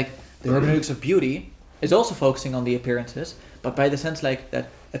says, like, the hermeneutics of beauty is also focusing on the appearances, but by the sense, like, that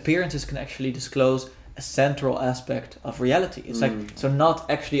appearances can actually disclose a central aspect of reality. It's like, so not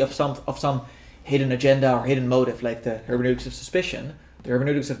actually of some hidden agenda or hidden motive, like the hermeneutics of suspicion. The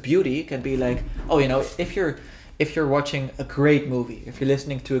hermeneutics of beauty can be like, if you're watching a great movie, if you're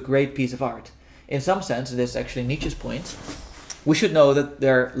listening to a great piece of art, in some sense, this is actually Nietzsche's point, we should know that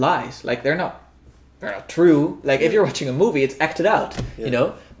they're lies. Like, they're not true. Like, if you're watching a movie, it's acted out,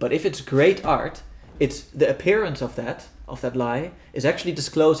 But if it's great art, it's the appearance of that lie is actually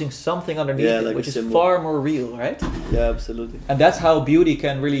disclosing something underneath it, like, which is far more real, right? Yeah, absolutely. And that's how beauty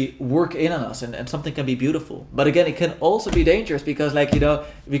can really work in on us, and something can be beautiful. But again, it can also be dangerous because, like,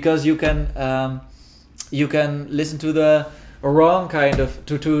 because you can listen to the wrong kind of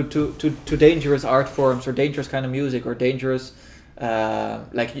to dangerous art forms or dangerous kind of music or dangerous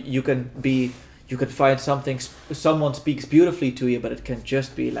like you could find someone speaks beautifully to you, but it can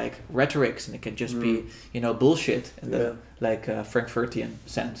just be like rhetorics, and it can just be bullshit in the Frankfurtian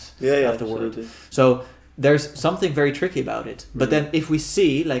sense of the word. So there's something very tricky about it. But then if we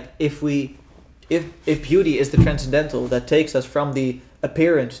see, like, if beauty is the transcendental that takes us from the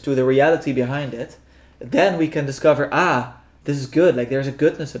appearance to the reality behind it, then we can discover, this is good, like, there's a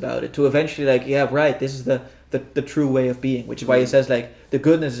goodness about it, to eventually, like, yeah, right, this is the true way of being, which is why he says, like, the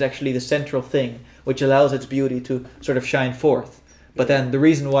goodness is actually the central thing which allows its beauty to sort of shine forth. But then the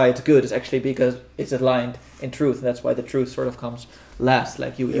reason why it's good is actually because it's aligned in truth, and that's why the truth sort of comes last.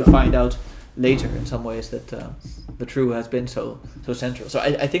 Like, you find out later in some ways that the true has been so central. So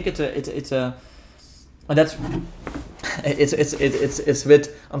I think it's a and that's it's a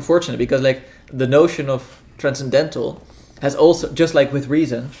bit unfortunate because, like, the notion of transcendental has also, just like with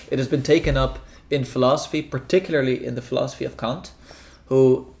reason, it has been taken up in philosophy, particularly in the philosophy of Kant,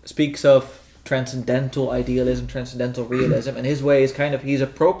 who speaks of transcendental idealism, transcendental realism, and his way is kind of, he's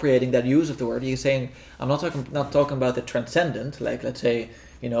appropriating that use of the word. He's saying, I'm not talking about the transcendent, like let's say,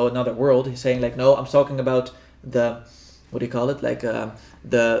 another world. He's saying like, no, I'm talking about the, what do you call it, like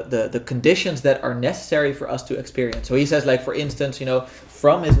the conditions that are necessary for us to experience. So he says, like, for instance,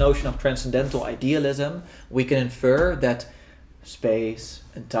 from his notion of transcendental idealism, we can infer that space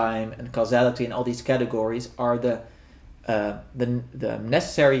and time and causality and all these categories are the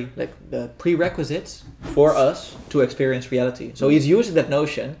necessary, like the prerequisites for us to experience reality. So he's using that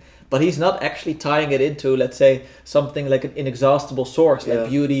notion, but he's not actually tying it into, let's say, something like an inexhaustible source, like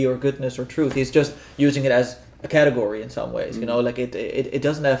beauty or goodness or truth. He's just using it as a category in some ways, like it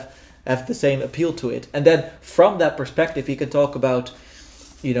doesn't have the same appeal to it. And then from that perspective, he can talk about,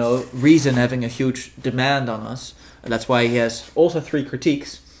 reason having a huge demand on us. And that's why he has also 3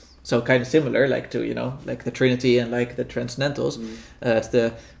 critiques. So kind of similar, like to, like the Trinity and like the Transcendentals. It's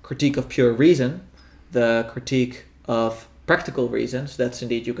the critique of pure reason, the critique of practical reasons. That's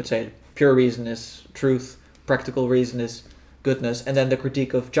indeed, you could say, pure reason is truth, practical reason is goodness, and then the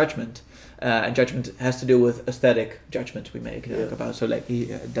critique of judgment. And judgment has to do with aesthetic judgments we make about. So like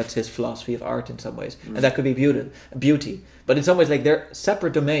that's his philosophy of art in some ways, and that could be beauty. But in some ways, like they're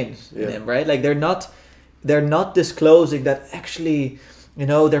separate domains in him, right? Like they're not disclosing that actually,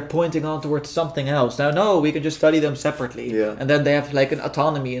 they're pointing on towards something else. Now, no, we can just study them separately, and then they have like an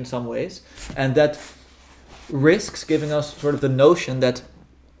autonomy in some ways, and that risks giving us sort of the notion that,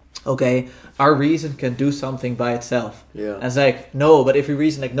 okay, our reason can do something by itself. And it's like, no, but if we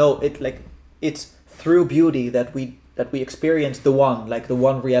reason, like, no, it's through beauty that we experience the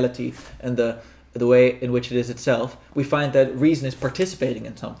one reality, and the way in which it is itself. We find that reason is participating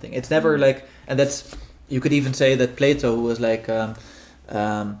in something. It's never like, and that's, you could even say that Plato, who was like,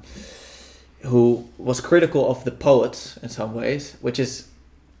 who was critical of the poets in some ways, which is,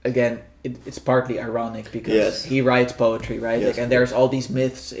 again, it's partly ironic because he writes poetry, right? Like, and there's all these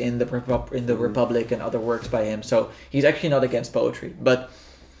myths in the Republic and other works by him. So he's actually not against poetry, but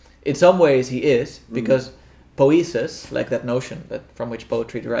in some ways he is, because poiesis, like that notion that from which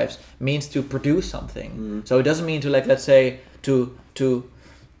poetry derives, means to produce something. So it doesn't mean to, like, let's say, to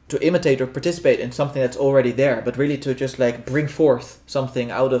imitate or participate in something that's already there, but really to just like bring forth something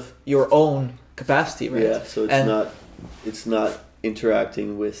out of your own capacity, right? Yeah. So it's not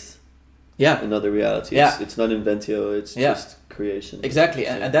interacting with another reality. It's not inventio. It's just creation. Exactly,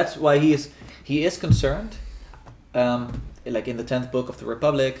 and that's why he is concerned. Like in the 10th book of the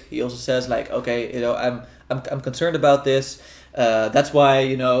Republic, he also says, like, okay, I'm concerned about this. That's why,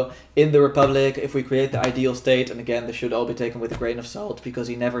 in the Republic, if we create the ideal state, and again, this should all be taken with a grain of salt, because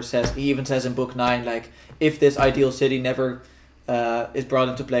he even says in book 9, like, if this ideal city never is brought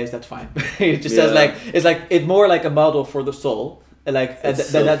into place, that's fine. He just says, like, it's more like a model for the soul. Like,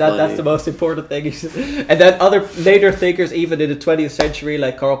 that's the most important thing. And then other later thinkers, even in the 20th century,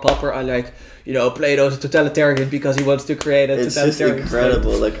 like Karl Popper, are like, Plato's a totalitarian because he wants to create a totalitarian. It's just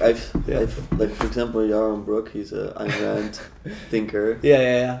incredible. State. Like I've like, for example, Aron Brook, he's a Ayn Rand thinker.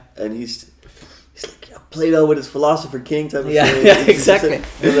 And he's like, Plato with his philosopher king type of thing. Yeah, exactly.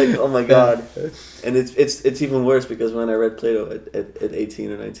 You're like, oh my god. And it's even worse, because when I read Plato at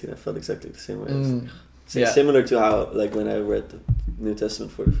 18 or 19, I felt exactly the same way. Similar to how, like, when I read the New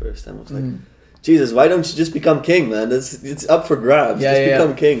Testament for the first time, I was like, Jesus, why don't you just become king, man? It's up for grabs.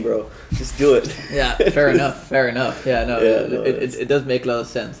 Become king, bro. Just do it. Yeah, fair enough. Yeah, no, it does make a lot of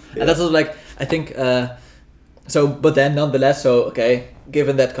sense. And that's also, like, I think, but then nonetheless, okay,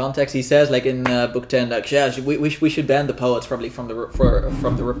 given that context, he says, like, in book 10, like, we should ban the poets probably from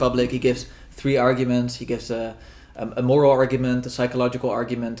the Republic. He gives 3 arguments. He gives a moral argument, a psychological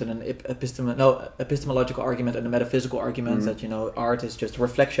argument, and an epistemological argument, and a metaphysical argument that, art is just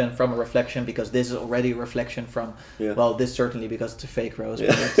reflection from a reflection, because this is already a reflection from, well, this certainly because it's a fake rose, but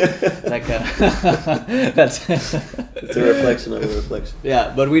it's like it's a reflection of a reflection.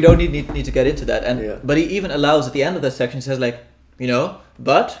 Yeah, but we don't need to get into that. And but he even allows at the end of that section, he says, like,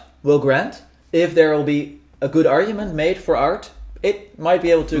 but we'll grant, if there will be a good argument made for art, it might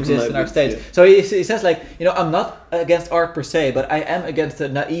be able to exist in our state. So he says, like, I'm not against art per se, but I am against the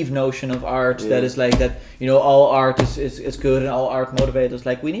naive notion of art that is like that, all art is good and all art motivates us.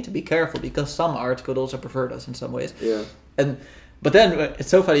 Like, we need to be careful, because some art could also pervert us in some ways. But then it's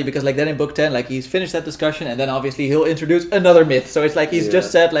so funny, because, like, then in book 10, like, he's finished that discussion, and then obviously he'll introduce another myth. So it's like he's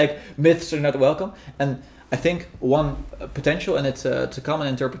just said, like, myths are not welcome. And I think one potential, and it's a common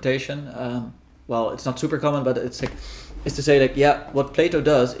interpretation, well, it's not super common, but it's like, is to say, like, what Plato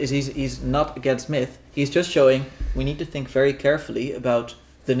does is he's not against myth. He's just showing we need to think very carefully about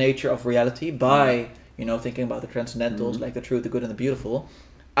the nature of reality by, thinking about the transcendentals, like the truth, the good, and the beautiful.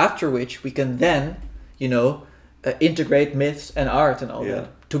 after which we can then, integrate myths and art and all that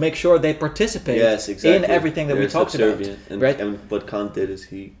to make sure they participate in everything that we talked about. Right? And what Kant did is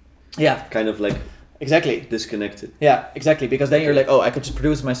he kind of exactly disconnected. Yeah, exactly. Because then you're like, oh, I could just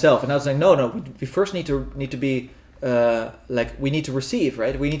produce it myself. And I was like, no, we first need to be we need to receive,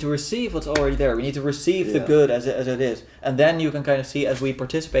 right? We need to receive what's already there. We need to receive the good as it is, and then you can kind of see, as we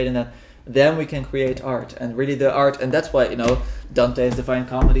participate in that, then we can create art. And really the art, and that's why Dante's Divine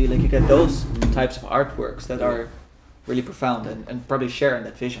Comedy, like you get those types of artworks that are really profound and probably sharing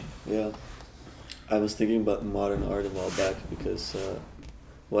that vision. Yeah, I was thinking about modern art a while back because I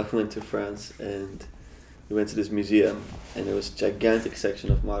went to France and we went to this museum and there was a gigantic section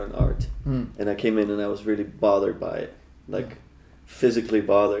of modern art, and I came in and I was really bothered by it, physically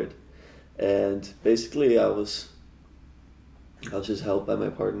bothered, and basically I was just helped by my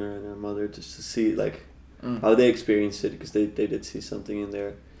partner and her mother just to see how they experienced it, because they did see something in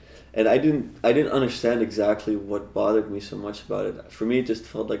there, and I didn't understand exactly what bothered me so much about it. For me, it just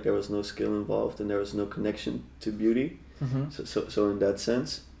felt like there was no skill involved and there was no connection to beauty. So in that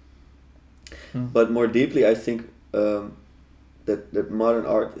sense. But more deeply, I think that modern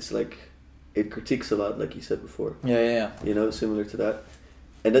art is it critiques a lot, like you said before. Yeah. Similar to that,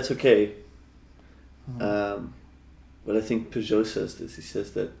 and that's okay. But I think Peugeot says this. He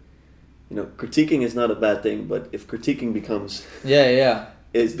says that critiquing is not a bad thing, but if critiquing becomes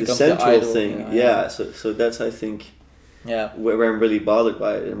is the central thing. So that's, I think, where I'm really bothered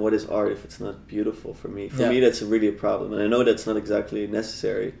by it. And what is art if it's not beautiful? For me, that's really a problem, and I know that's not exactly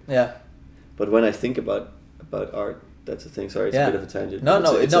necessary. But when I think about art, that's the thing. Sorry, it's a bit of a tangent.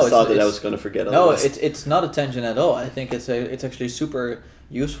 It's a thought that I was going to forget. It's not a tangent at all. I think it's actually super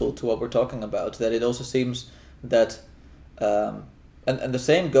useful to what we're talking about. That it also seems that, and the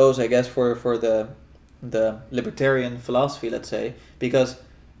same goes, I guess, for the libertarian philosophy, let's say, because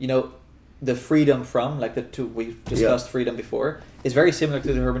the freedom from, we've discussed freedom before, is very similar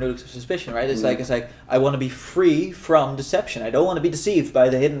to the hermeneutics of suspicion, right? It's like I want to be free from deception. I don't want to be deceived by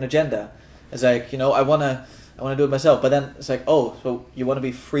the hidden agenda. It's like, I want to do it myself. But then it's like, oh, so you want to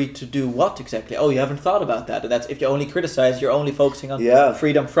be free to do what exactly? Oh, you haven't thought about that. And that's, if you only criticize, you're only focusing on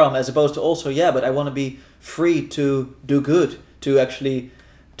freedom from, as opposed to also, but I want to be free to do good, to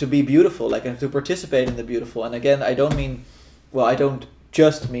be beautiful, and to participate in the beautiful. And again, I don't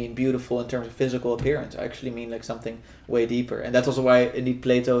just mean beautiful in terms of physical appearance. I actually mean something way deeper. And that's also why indeed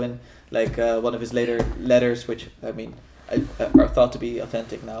Plato, in one of his later letters, which are thought to be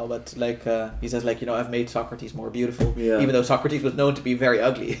authentic now, but he says I've made Socrates more beautiful, even though Socrates was known to be very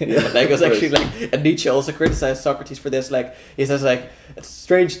ugly. It was actually and Nietzsche also criticized Socrates for this. He says it's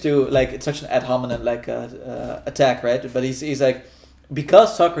strange to it's such an ad hominem attack, right? But he's like,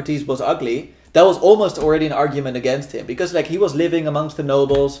 because Socrates was ugly, that was almost already an argument against him, because he was living amongst the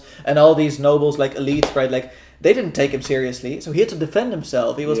nobles, and all these nobles elites, right? They didn't take him seriously, so he had to defend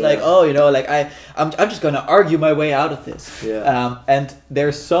himself. He was I'm just going to argue my way out of this. And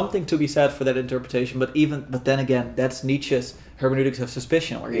there's something to be said for that interpretation. But then again, that's Nietzsche's hermeneutics of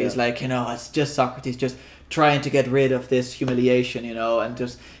suspicion, where he's it's just Socrates just trying to get rid of this humiliation, and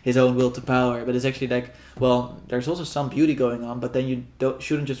just his own will to power. But it's actually there's also some beauty going on, but then you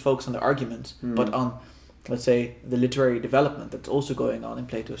shouldn't just focus on the argument, but on, let's say, the literary development that's also going on in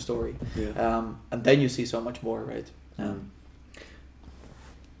Plato's story. And then you see so much more, right?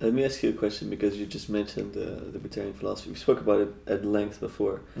 Let me ask you a question, because you just mentioned libertarian philosophy. We spoke about it at length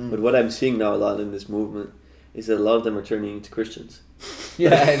before, but what I'm seeing now a lot in this movement is that a lot of them are turning into Christians.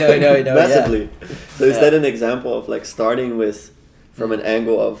 I know. Massively. So is that an example of starting from an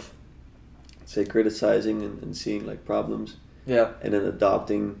angle of, say, criticizing and seeing problems, and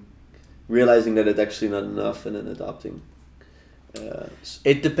then realizing that it's actually not enough, and then adopting?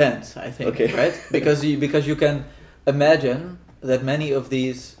 It depends, I think, right? Because you can imagine that many of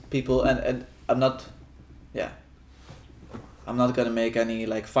these people, and I'm not going to make any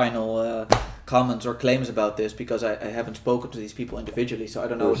final comments or claims about this, because I haven't spoken to these people individually, so I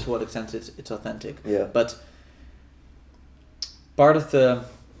don't know to what extent it's authentic. But part of the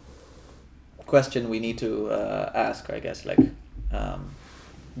question we need to ask, I guess,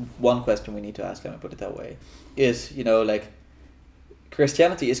 one question we need to ask, let me put it that way, is,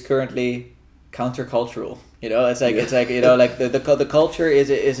 Christianity is currently countercultural. The culture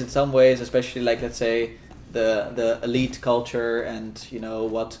is in some ways, especially let's say the elite culture, and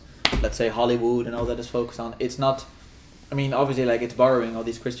what, let's say, Hollywood and all that is focused on. It's not, obviously it's borrowing all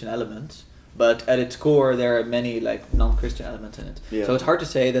these Christian elements, but at its core there are many non-Christian elements in it. So it's hard to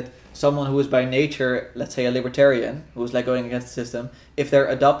say that someone who is by nature, let's say, a libertarian, who's going against the system, if they're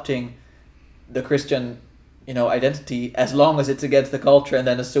adopting the Christian identity as long as it's against the culture, and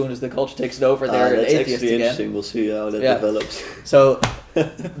then as soon as the culture takes it over, they're that's atheists actually again. interesting. We'll see how that develops. So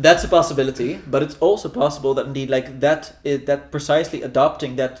that's a possibility, but it's also possible that indeed that precisely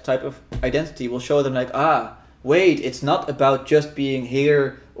adopting that type of identity will show them wait, it's not about just being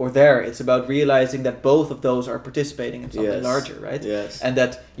here or there. It's about realizing that both of those are participating in something larger, right? Yes. And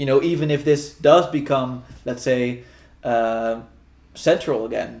that, even if this does become, let's say, central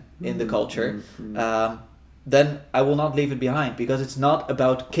again in the culture, then I will not leave it behind, because it's not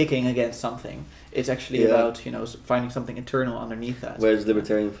about kicking against something. It's actually about, finding something internal underneath that. Whereas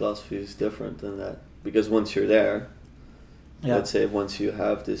libertarian philosophy is different than that. Because once you're there, let's say once you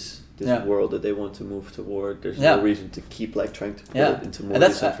have this world that they want to move toward, there's no reason to keep trying to put it into more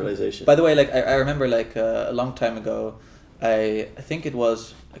decentralization. By the way, I remember a long time ago, I think it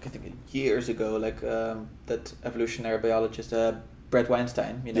was years ago, that evolutionary biologist Brett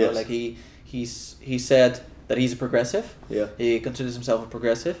Weinstein, he said that he's a progressive. Yeah. He considers himself a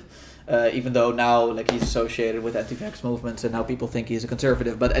progressive, even though now he's associated with anti-vax movements and now people think he's a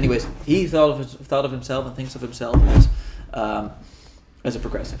conservative. But anyways, he thought of himself and thinks of himself as a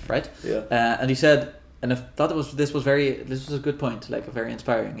progressive, right? Yeah. And he said, and I thought this was a good point, very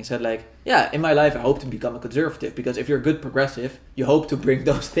inspiring. He said, in my life I hope to become a conservative, because if you're a good progressive, you hope to bring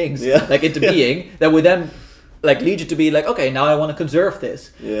those things into being that would then lead you to be okay, now I want to conserve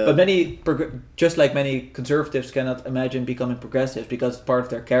this. Yeah. But many conservatives cannot imagine becoming progressives, because it's part of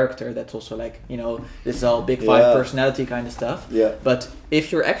their character. That's also this is all big five personality kind of stuff. Yeah. But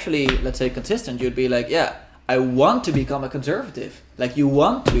if you're actually, let's say, consistent, you'd be I want to become a conservative. You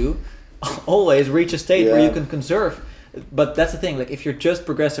want to always reach a state where you can conserve. But that's the thing, if you're just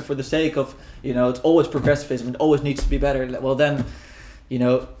progressive for the sake of, it's always progressivism, it always needs to be better, well then,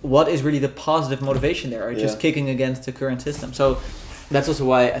 what is really the positive motivation there? Or just kicking against the current system? So that's also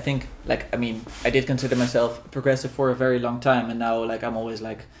why I think, I did consider myself progressive for a very long time, and now I'm always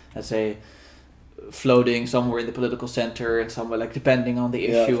let's say, floating somewhere in the political center, and somewhere depending on the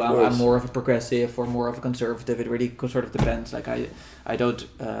issue, I'm more of a progressive or more of a conservative. It really sort of depends. I don't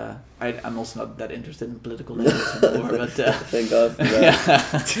I'm also not that interested in political labels anymore, but thank God for that.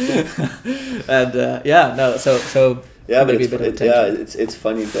 And so but it's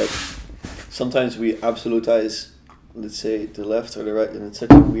funny that sometimes we absolutize, let's say, the left or the right, and it's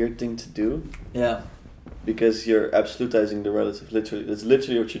such a weird thing to do. Yeah. Because you're absolutizing the relative. Literally, that's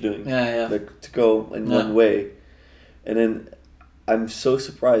literally what you're doing. Yeah. To go in one way, and then I'm so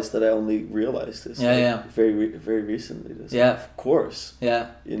surprised that I only realized this. Very very recently. Of course.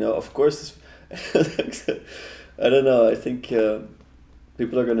 Yeah. Of course. I don't know. I think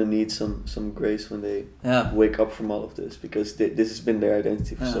people are gonna need some grace when they wake up from all of this, because this has been their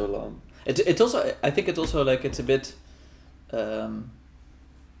identity for so long. It's also, I think it's also it's a bit.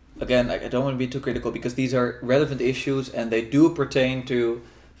 Again, I don't want to be too critical, because these are relevant issues and they do pertain to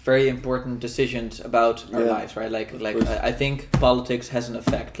very important decisions about our lives, right? I think politics has an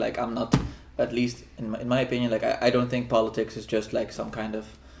effect. I'm not, at least in my opinion, I don't think politics is just some kind of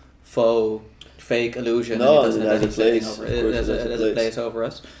fake illusion. No, and it has a place over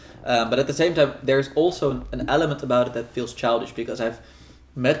us. But at the same time, there's also an element about it that feels childish, because I've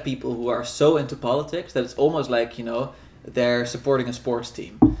met people who are so into politics that it's almost they're supporting a sports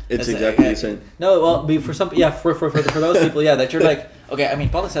team. It's exactly the same. No, well, for some, for those people, that you're okay.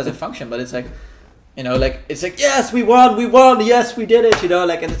 Politics has a function, but it's it's yes, we won, yes, we did it,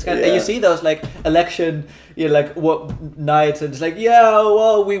 and it's kind of, and you see those election, what nights, and it's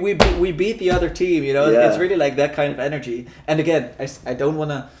well, we beat the other team, It's really that kind of energy. And again, I don't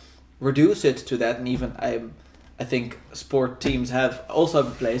want to reduce it to that, and even I think sport teams have also a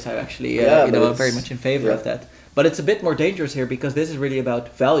place. I actually, I'm very much in favor of that. But it's a bit more dangerous here, because this is really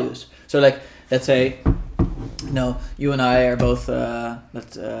about values. So let's say, you and I are both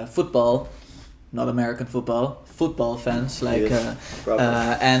football, not American football fans,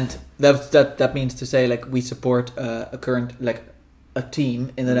 and that means to say we support a current a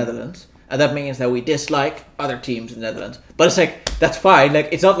team in the Netherlands, and that means that we dislike other teams in the Netherlands. But it's that's fine.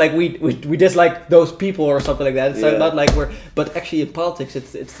 It's not we dislike those people or something like that. It's not we're. But actually, in politics,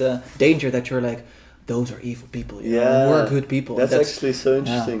 it's the danger that you're those are evil people. We're good people. That's actually so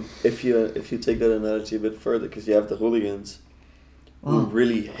interesting. If you take that analogy a bit further, because you have the hooligans who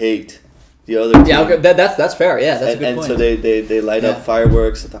really hate the other team. Yeah, okay, that's fair. Yeah, that's a good point. And so they light up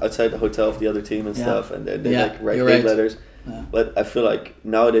fireworks outside the hotel of the other team and stuff, and they write hate letters. Yeah. But I feel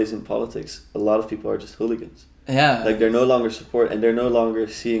nowadays in politics, a lot of people are just hooligans. Yeah. They're no longer support, and they're no longer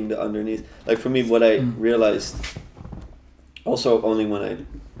seeing the underneath. For me, what I realized, also only when I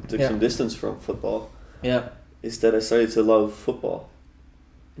took some distance from football, is that I started to love football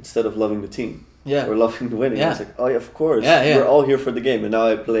instead of loving the team. Yeah. or loving winning. Yeah. It's like, oh yeah, of course, Yeah, yeah. we're all here for the game, and now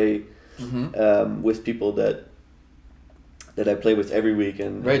I play Mm-hmm. with people that I play with every week,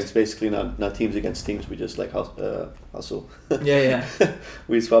 and Right. it's basically not teams against teams. We just like hustle. Yeah.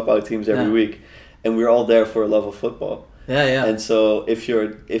 We swap out teams every Yeah. week, and we're all there for a love of football. Yeah. And so if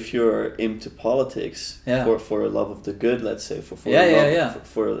you're into politics Yeah. for a love of the good, let's say, for Yeah, a yeah, love,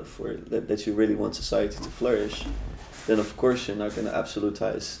 yeah. for that you really want society to flourish, then of course you're not going to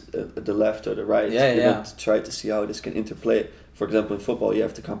absolutize the left or the right. Yeah, You're yeah. going to try to see how this can interplay. For example, in football, you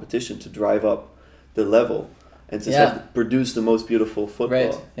have the competition to drive up the level and to Yeah. produce the most beautiful football.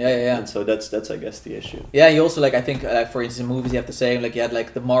 Right. Yeah. And so that's I guess the issue. Yeah, you also like I think for instance in movies you have the same like you had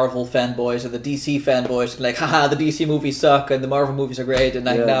like the Marvel fanboys and the DC fanboys like haha the DC movies suck and the Marvel movies are great and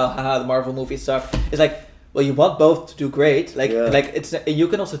like now haha the Marvel movies suck. It's like well you want both to do great like it's you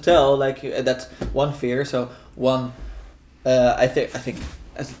can also tell like that's one fear. So one I think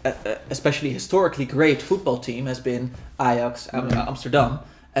especially historically great football team has been Ajax Amsterdam.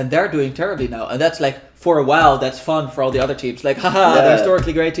 And they're doing terribly now. And that's like, for a while, that's fun for all the other teams. Like, haha, they're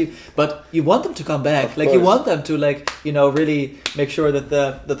historically great team. But you want them to come back. Of like, course. you want them to, like, you know, really make sure that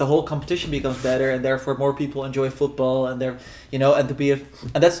the whole competition becomes better. And therefore more people enjoy football. And they're, you know, and to be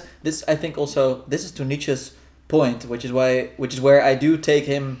and that's, this, I think also, this is to Nietzsche's point, which is where I do take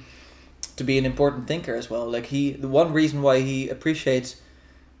him to be an important thinker as well. Like, the one reason why he appreciates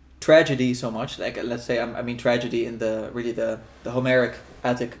tragedy so much, like let's say I mean tragedy in the Homeric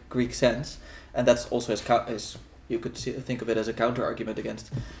Attic Greek sense, and that's also his you could think of it as a counter argument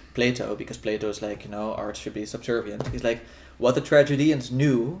against Plato, because Plato is like, you know, art should be subservient. He's like, what the tragedians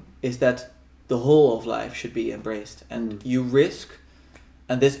knew is that the whole of life should be embraced, and you risk,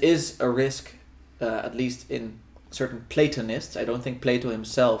 and this is a risk, at least in certain Platonists. I don't think Plato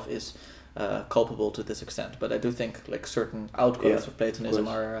himself is culpable to this extent, but I do think like certain outgrowths of Platonism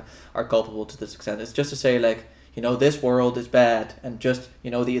are culpable to this extent. It's just to say like, you know, this world is bad and just, you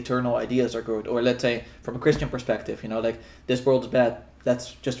know, the eternal ideas are good. Or let's say from a Christian perspective, you know, like this world is bad,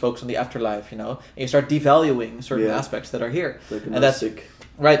 let's just focus on the afterlife, you know, and you start devaluing certain aspects that are here. Like and that's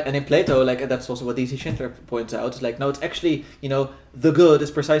right. And in Plato, like that's also what D.C. Schindler points out. It's like, no, it's actually, you know, the good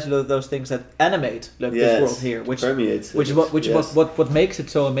is precisely those things that animate like this world here, which permeates, which is what makes it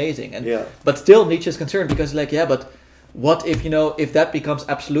so amazing. And but still Nietzsche is concerned because like, yeah, but what if, you know, if that becomes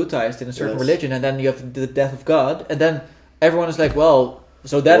absolutized in a certain religion, and then you have the death of God, and then everyone is like, well,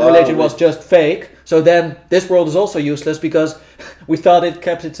 so that religion was just fake, so then this world is also useless because we thought it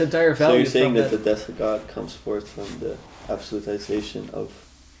kept its entire value. So you're saying that the death of God comes forth from the absolutization of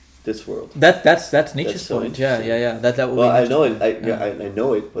this world. That's Nietzsche's point. Yeah. That would well, be I know it. I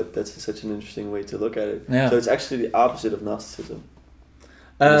know it, but that's such an interesting way to look at it. Yeah. So it's actually the opposite of Gnosticism.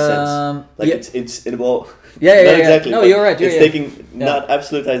 In a sense. Like it's well. Yeah. Exactly. No, you're right. It's taking not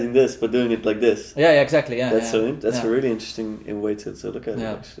absolutizing this, but doing it like this. Yeah, exactly. Yeah. That's a really interesting way to look at it.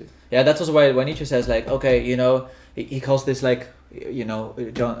 Actually. Yeah, that's also why Nietzsche says like, okay, you know, he calls this like, you know,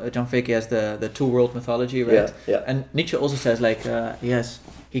 John Fichte has the two world mythology, right? Yeah. And Nietzsche also says like,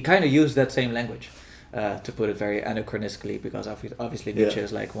 he kind of used that same language. To put it very anachronistically, because obviously Nietzsche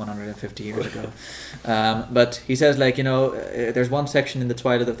is like 150 years ago. But he says like, you know, there's one section in the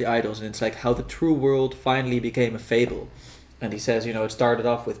Twilight of the Idols, and it's like how the true world finally became a fable. And he says, you know, it started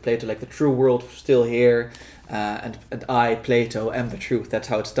off with Plato, like the true world still here, and I, Plato, am the truth. That's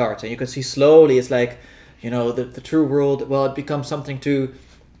how it starts. And you can see slowly it's like, you know, the true world, well, it becomes something to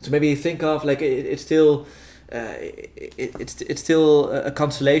maybe think of, like it's still... it's still a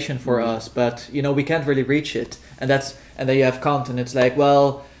consolation for us, but you know we can't really reach it, and then you have Kant, and it's like,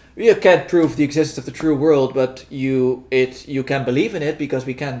 well, you can't prove the existence of the true world, but you can believe in it because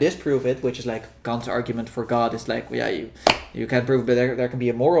we can disprove it, which is like Kant's argument for God is like, you can't prove, but there can be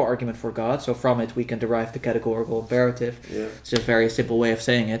a moral argument for God, so from it we can derive the categorical imperative. It's just a very simple way of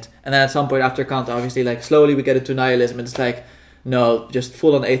saying it. And then at some point after Kant, obviously, like slowly we get into nihilism, and it's like, no, just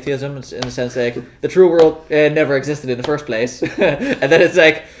full-on atheism, in a sense, like the true world never existed in the first place. And then it's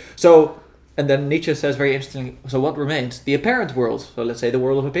like, so, and then Nietzsche says very interestingly, so what remains? The apparent world. So let's say the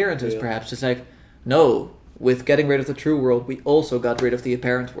world of appearances, perhaps. It's like, no, with getting rid of the true world, we also got rid of the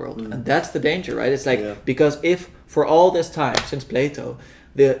apparent world. And that's the danger, right? It's like, because if for all this time, since Plato,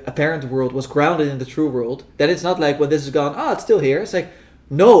 the apparent world was grounded in the true world, then it's not like when this is gone, it's still here. It's like,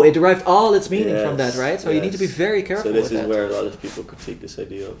 no, it derived all its meaning from that, right? So you need to be very careful with that. So this is where a lot of people critique this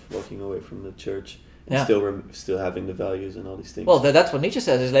idea of walking away from the church and still having the values and all these things. Well, that's what Nietzsche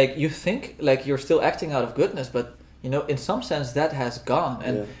says, is like, you think like you're still acting out of goodness, but you know, in some sense that has gone.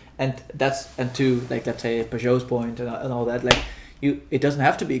 And to like, let's say Peugeot's point and all that, like it doesn't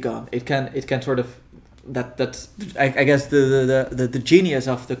have to be gone. It can sort of that's I guess the genius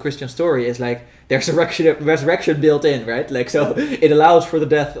of the Christian story is like there's a resurrection built in, right? Like so it allows for the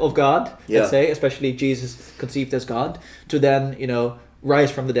death of God, let's say, especially Jesus conceived as God, to then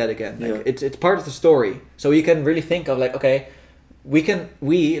rise from the dead again. Like it's part of the story. So you can really think of like, okay,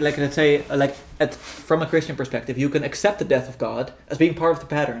 we like, let's say, like from a Christian perspective, you can accept the death of God as being part of the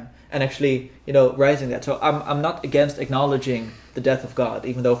pattern and actually rising that. So I'm not against acknowledging the death of God,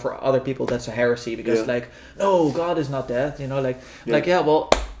 even though for other people that's a heresy because like, no, God is not dead, well,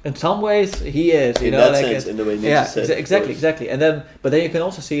 in some ways he is, in that sense, in the way Nietzsche said, exactly. And then but then you can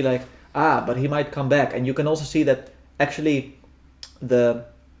also see like, but he might come back, and you can also see that actually the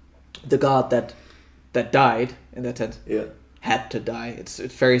God that died in that sense had to die. It's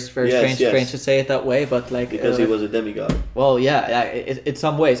very strange to say it that way, but like because he was a demigod. Well, in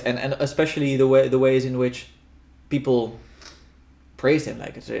some ways, and especially the ways in which people praise him.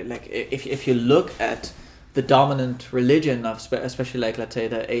 Like if you look at the dominant religion of especially like, let's say,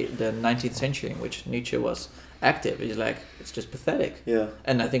 the 19th century in which Nietzsche was active, it's just pathetic. Yeah.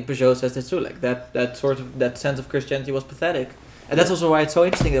 And I think Peugeot says this too. Like that sort of that sense of Christianity was pathetic, and that's also why it's so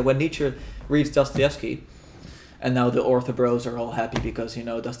interesting that when Nietzsche reads Dostoevsky. And now the orthobros are all happy because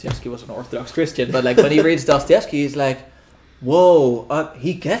Dostoevsky was an Orthodox Christian. But like when he reads Dostoevsky, he's like, "Whoa,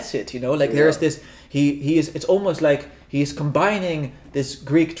 he gets it." There's this. He is. It's almost like he's combining this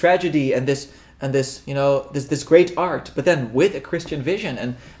Greek tragedy and this this great art, but then with a Christian vision.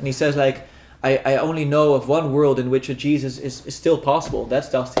 And he says like, I only know of one world in which a Jesus is still possible. That's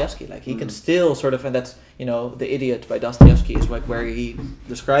Dostoevsky. Like he can still sort of, and that's The Idiot by Dostoevsky is like where he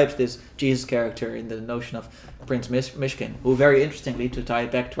describes this Jesus character in the notion of Prince Mishkin, who very interestingly, to tie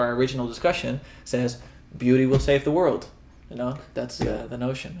it back to our original discussion, says beauty will save the world. That's the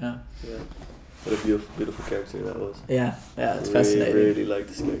notion. Yeah. What a beautiful character that was. Yeah, it's fascinating. I really like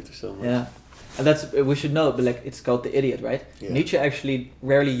this character so much. Yeah. And that's, we should know, but like it's called The Idiot, right? Yeah. Nietzsche actually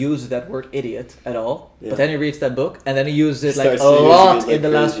rarely uses that word idiot at all. Yeah. But then he reads that book and then he uses it like a lot in the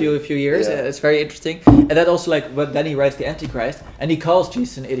last few years. Yeah. It's very interesting. And that also but then he writes the Antichrist and he calls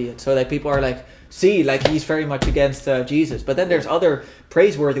Jesus an idiot. So like people are like, see, like he's very much against Jesus. But then there's other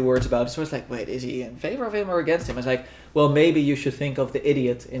praiseworthy words about it. So it's like, wait, is he in favor of him or against him? It's like, well, maybe you should think of the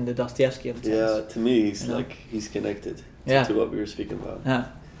idiot in the Dostoevskian sense. Yeah, to me, he's like, he's connected to what we were speaking about.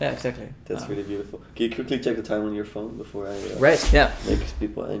 Yeah, exactly. That's really beautiful. Can you quickly check the time on your phone before I make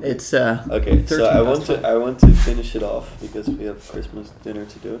people angry? It's okay. So I want to finish it off because we have Christmas dinner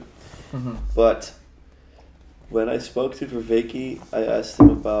to do. Mm-hmm. But when I spoke to Vervaeke, I asked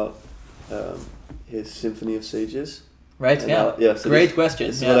him about his Symphony of Sages. Right. And so great question.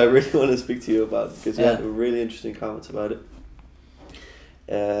 This is what I really want to speak to you about because you had really interesting comments about it.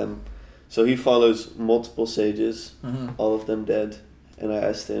 So he follows multiple sages, all of them dead. And I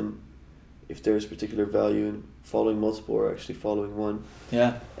asked him if there's particular value in following multiple or actually following one.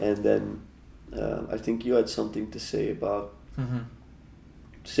 Yeah. And then I think you had something to say about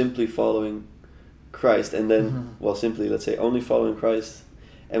simply following Christ. And then, simply, let's say, only following Christ.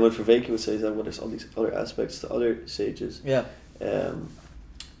 And what Vervaeke would say is that there's all these other aspects to other sages. Yeah.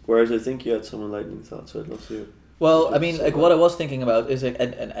 Whereas I think you had some enlightening thoughts, so I'd love to... Well, I mean, like what I was thinking about is,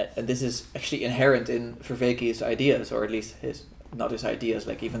 and this is actually inherent in Vervaeke's ideas, or at least not his ideas,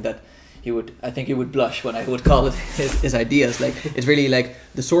 like even that I think he would blush when I would call it his ideas. Like it's really like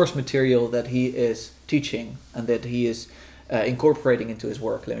the source material that he is teaching and that he is incorporating into his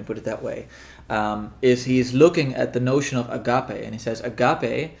work, let me put it that way, is he's looking at the notion of agape, and he says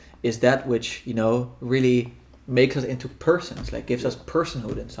agape is that which, really makes us into persons, like gives us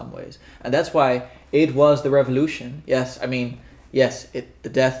personhood in some ways. And that's why it was the revolution. The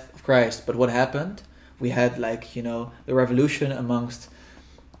death of Christ, but what happened? We had the revolution amongst,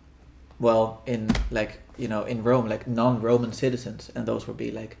 in Rome, like non-Roman citizens, and those would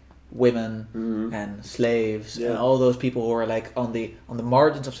be like women and slaves and all those people who are like on the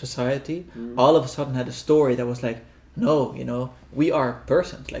margins of society. All of a sudden had a story that was like, no, we are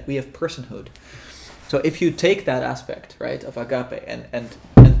persons, like we have personhood. So if you take that aspect, right, of agape, and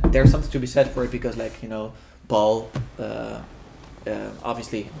there's something to be said for it because, Paul,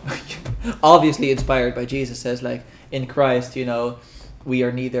 obviously inspired by Jesus, says like in Christ, we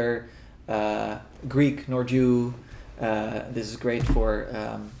are neither Greek nor Jew. This is great for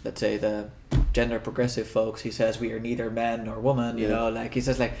let's say the gender progressive folks. He says we are neither man nor woman. He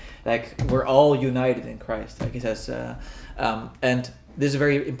says like we're all united in Christ. Like he says, and this is a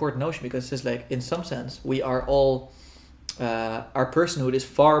very important notion because it says like in some sense we are all our personhood is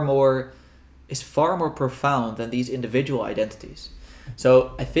far more profound than these individual identities.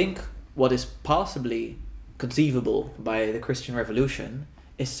 So I think what is possibly conceivable by the Christian Revolution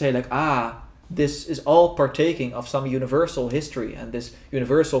is to say like, this is all partaking of some universal history and this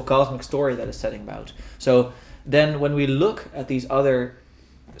universal cosmic story that is setting about. So then when we look at these other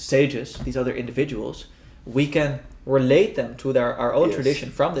sages, these other individuals, we can relate them to our own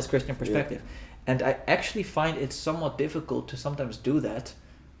tradition from this Christian perspective. And I actually find it somewhat difficult to sometimes do that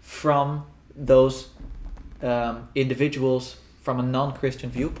from those individuals from a non-Christian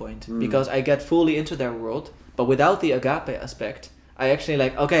viewpoint, because I get fully into their world, but without the agape aspect, I actually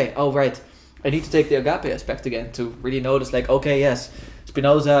like, okay, oh right, I need to take the agape aspect again to really notice, like, okay, yes,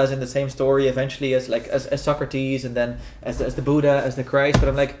 Spinoza is in the same story eventually as Socrates, and then as the Buddha, as the Christ, but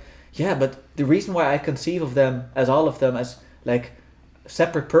I'm like, yeah, but the reason why I conceive of them as all of them as like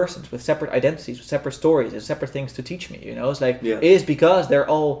separate persons with separate identities, with separate stories and separate things to teach me, you know, it's like, is because they're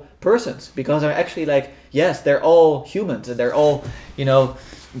all persons, because I'm actually like, yes, they're all humans and they're all, you know,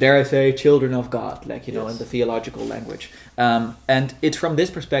 dare I say, children of God, like, you know, in the theological language. And it's from this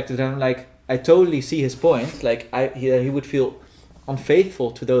perspective that I'm like, I totally see his point. Like, he would feel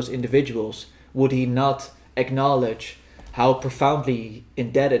unfaithful to those individuals would he not acknowledge how profoundly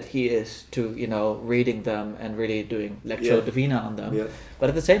indebted he is to, you know, reading them and really doing Lectio Divina on them. Yeah. But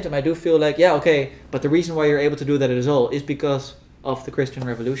at the same time, I do feel like, yeah, okay, but the reason why you're able to do that at all is because of the Christian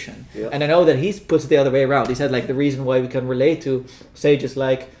Revolution. Yeah. And I know that he puts it the other way around. He said, like, the reason why we can relate to sages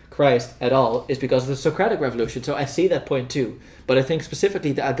like Christ at all is because of the Socratic Revolution. So I see that point too. But I think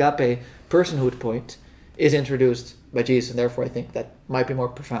specifically the agape personhood point is introduced by Jesus, and therefore I think that might be more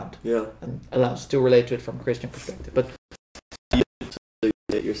profound. Yeah. And allows us to relate to it from a Christian perspective. But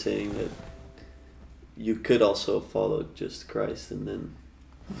that you're saying that you could also follow just Christ and then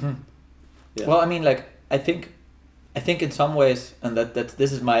well, I mean, like, I think in some ways, and that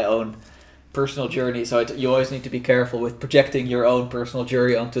this is my own personal journey, so you always need to be careful with projecting your own personal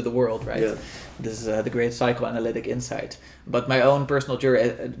journey onto the world, right? Yeah. This is the great psychoanalytic insight. But my own personal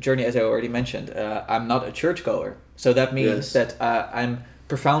journey, as I already mentioned, I'm not a churchgoer, so that means that I'm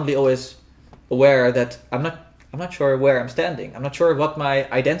profoundly always aware that I'm not sure where I'm standing. I'm not sure what my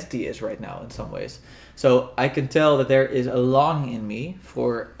identity is right now in some ways. So I can tell that there is a longing in me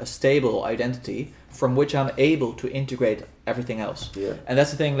for a stable identity from which I'm able to integrate everything else. Yeah. And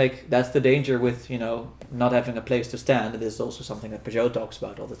that's the thing, like, that's the danger with, you know, not having a place to stand. This is also something that Peugeot talks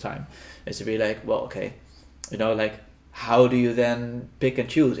about all the time, is to be like, well, okay, you know, like, how do you then pick and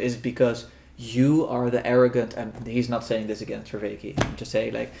choose? Is it because you are the arrogant, and he's not saying this against Vervaeke, I'm just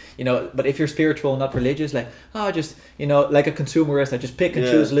saying, like, you know, but if you're spiritual, not religious, like, just, you know, like a consumerist, I just pick and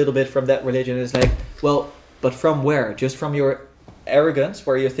choose a little bit from that religion. It's like, well, but from where? Just from your arrogance,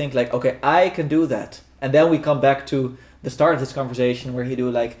 where you think like, okay, I can do that. And then we come back to the start of this conversation where you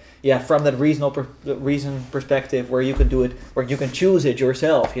do like, from that reason perspective, where you can do it, where you can choose it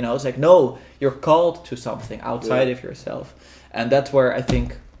yourself, you know. It's like, no, you're called to something outside of yourself. And that's where I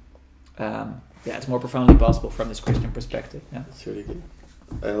think it's more profoundly possible from this Christian perspective. Yeah, that's really good.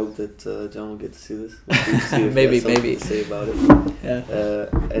 I hope that John will get to see this. See maybe to say about it. Yeah.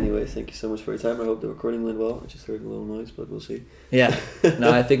 Anyway, thank you so much for your time. I hope the recording went well. I just heard a little noise, but we'll see. Yeah.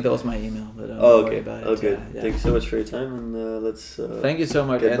 No, I think that was my email, but don't worry about it. Okay. Yeah. Thank you so much for your time, and let's. Thank you so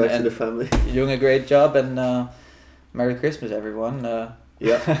much. Get back to the family. You're doing a great job, and Merry Christmas, everyone.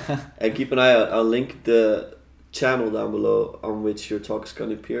 And keep an eye out. I'll link the channel down below on which your talk is going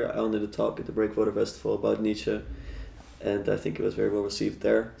to appear. I only did a talk at the Breakwater Festival about Nietzsche, and I think it was very well received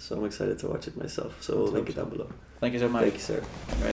there, so I'm excited to watch it myself. So we'll link it down below. Thank you so much. Thank you, sir. Right.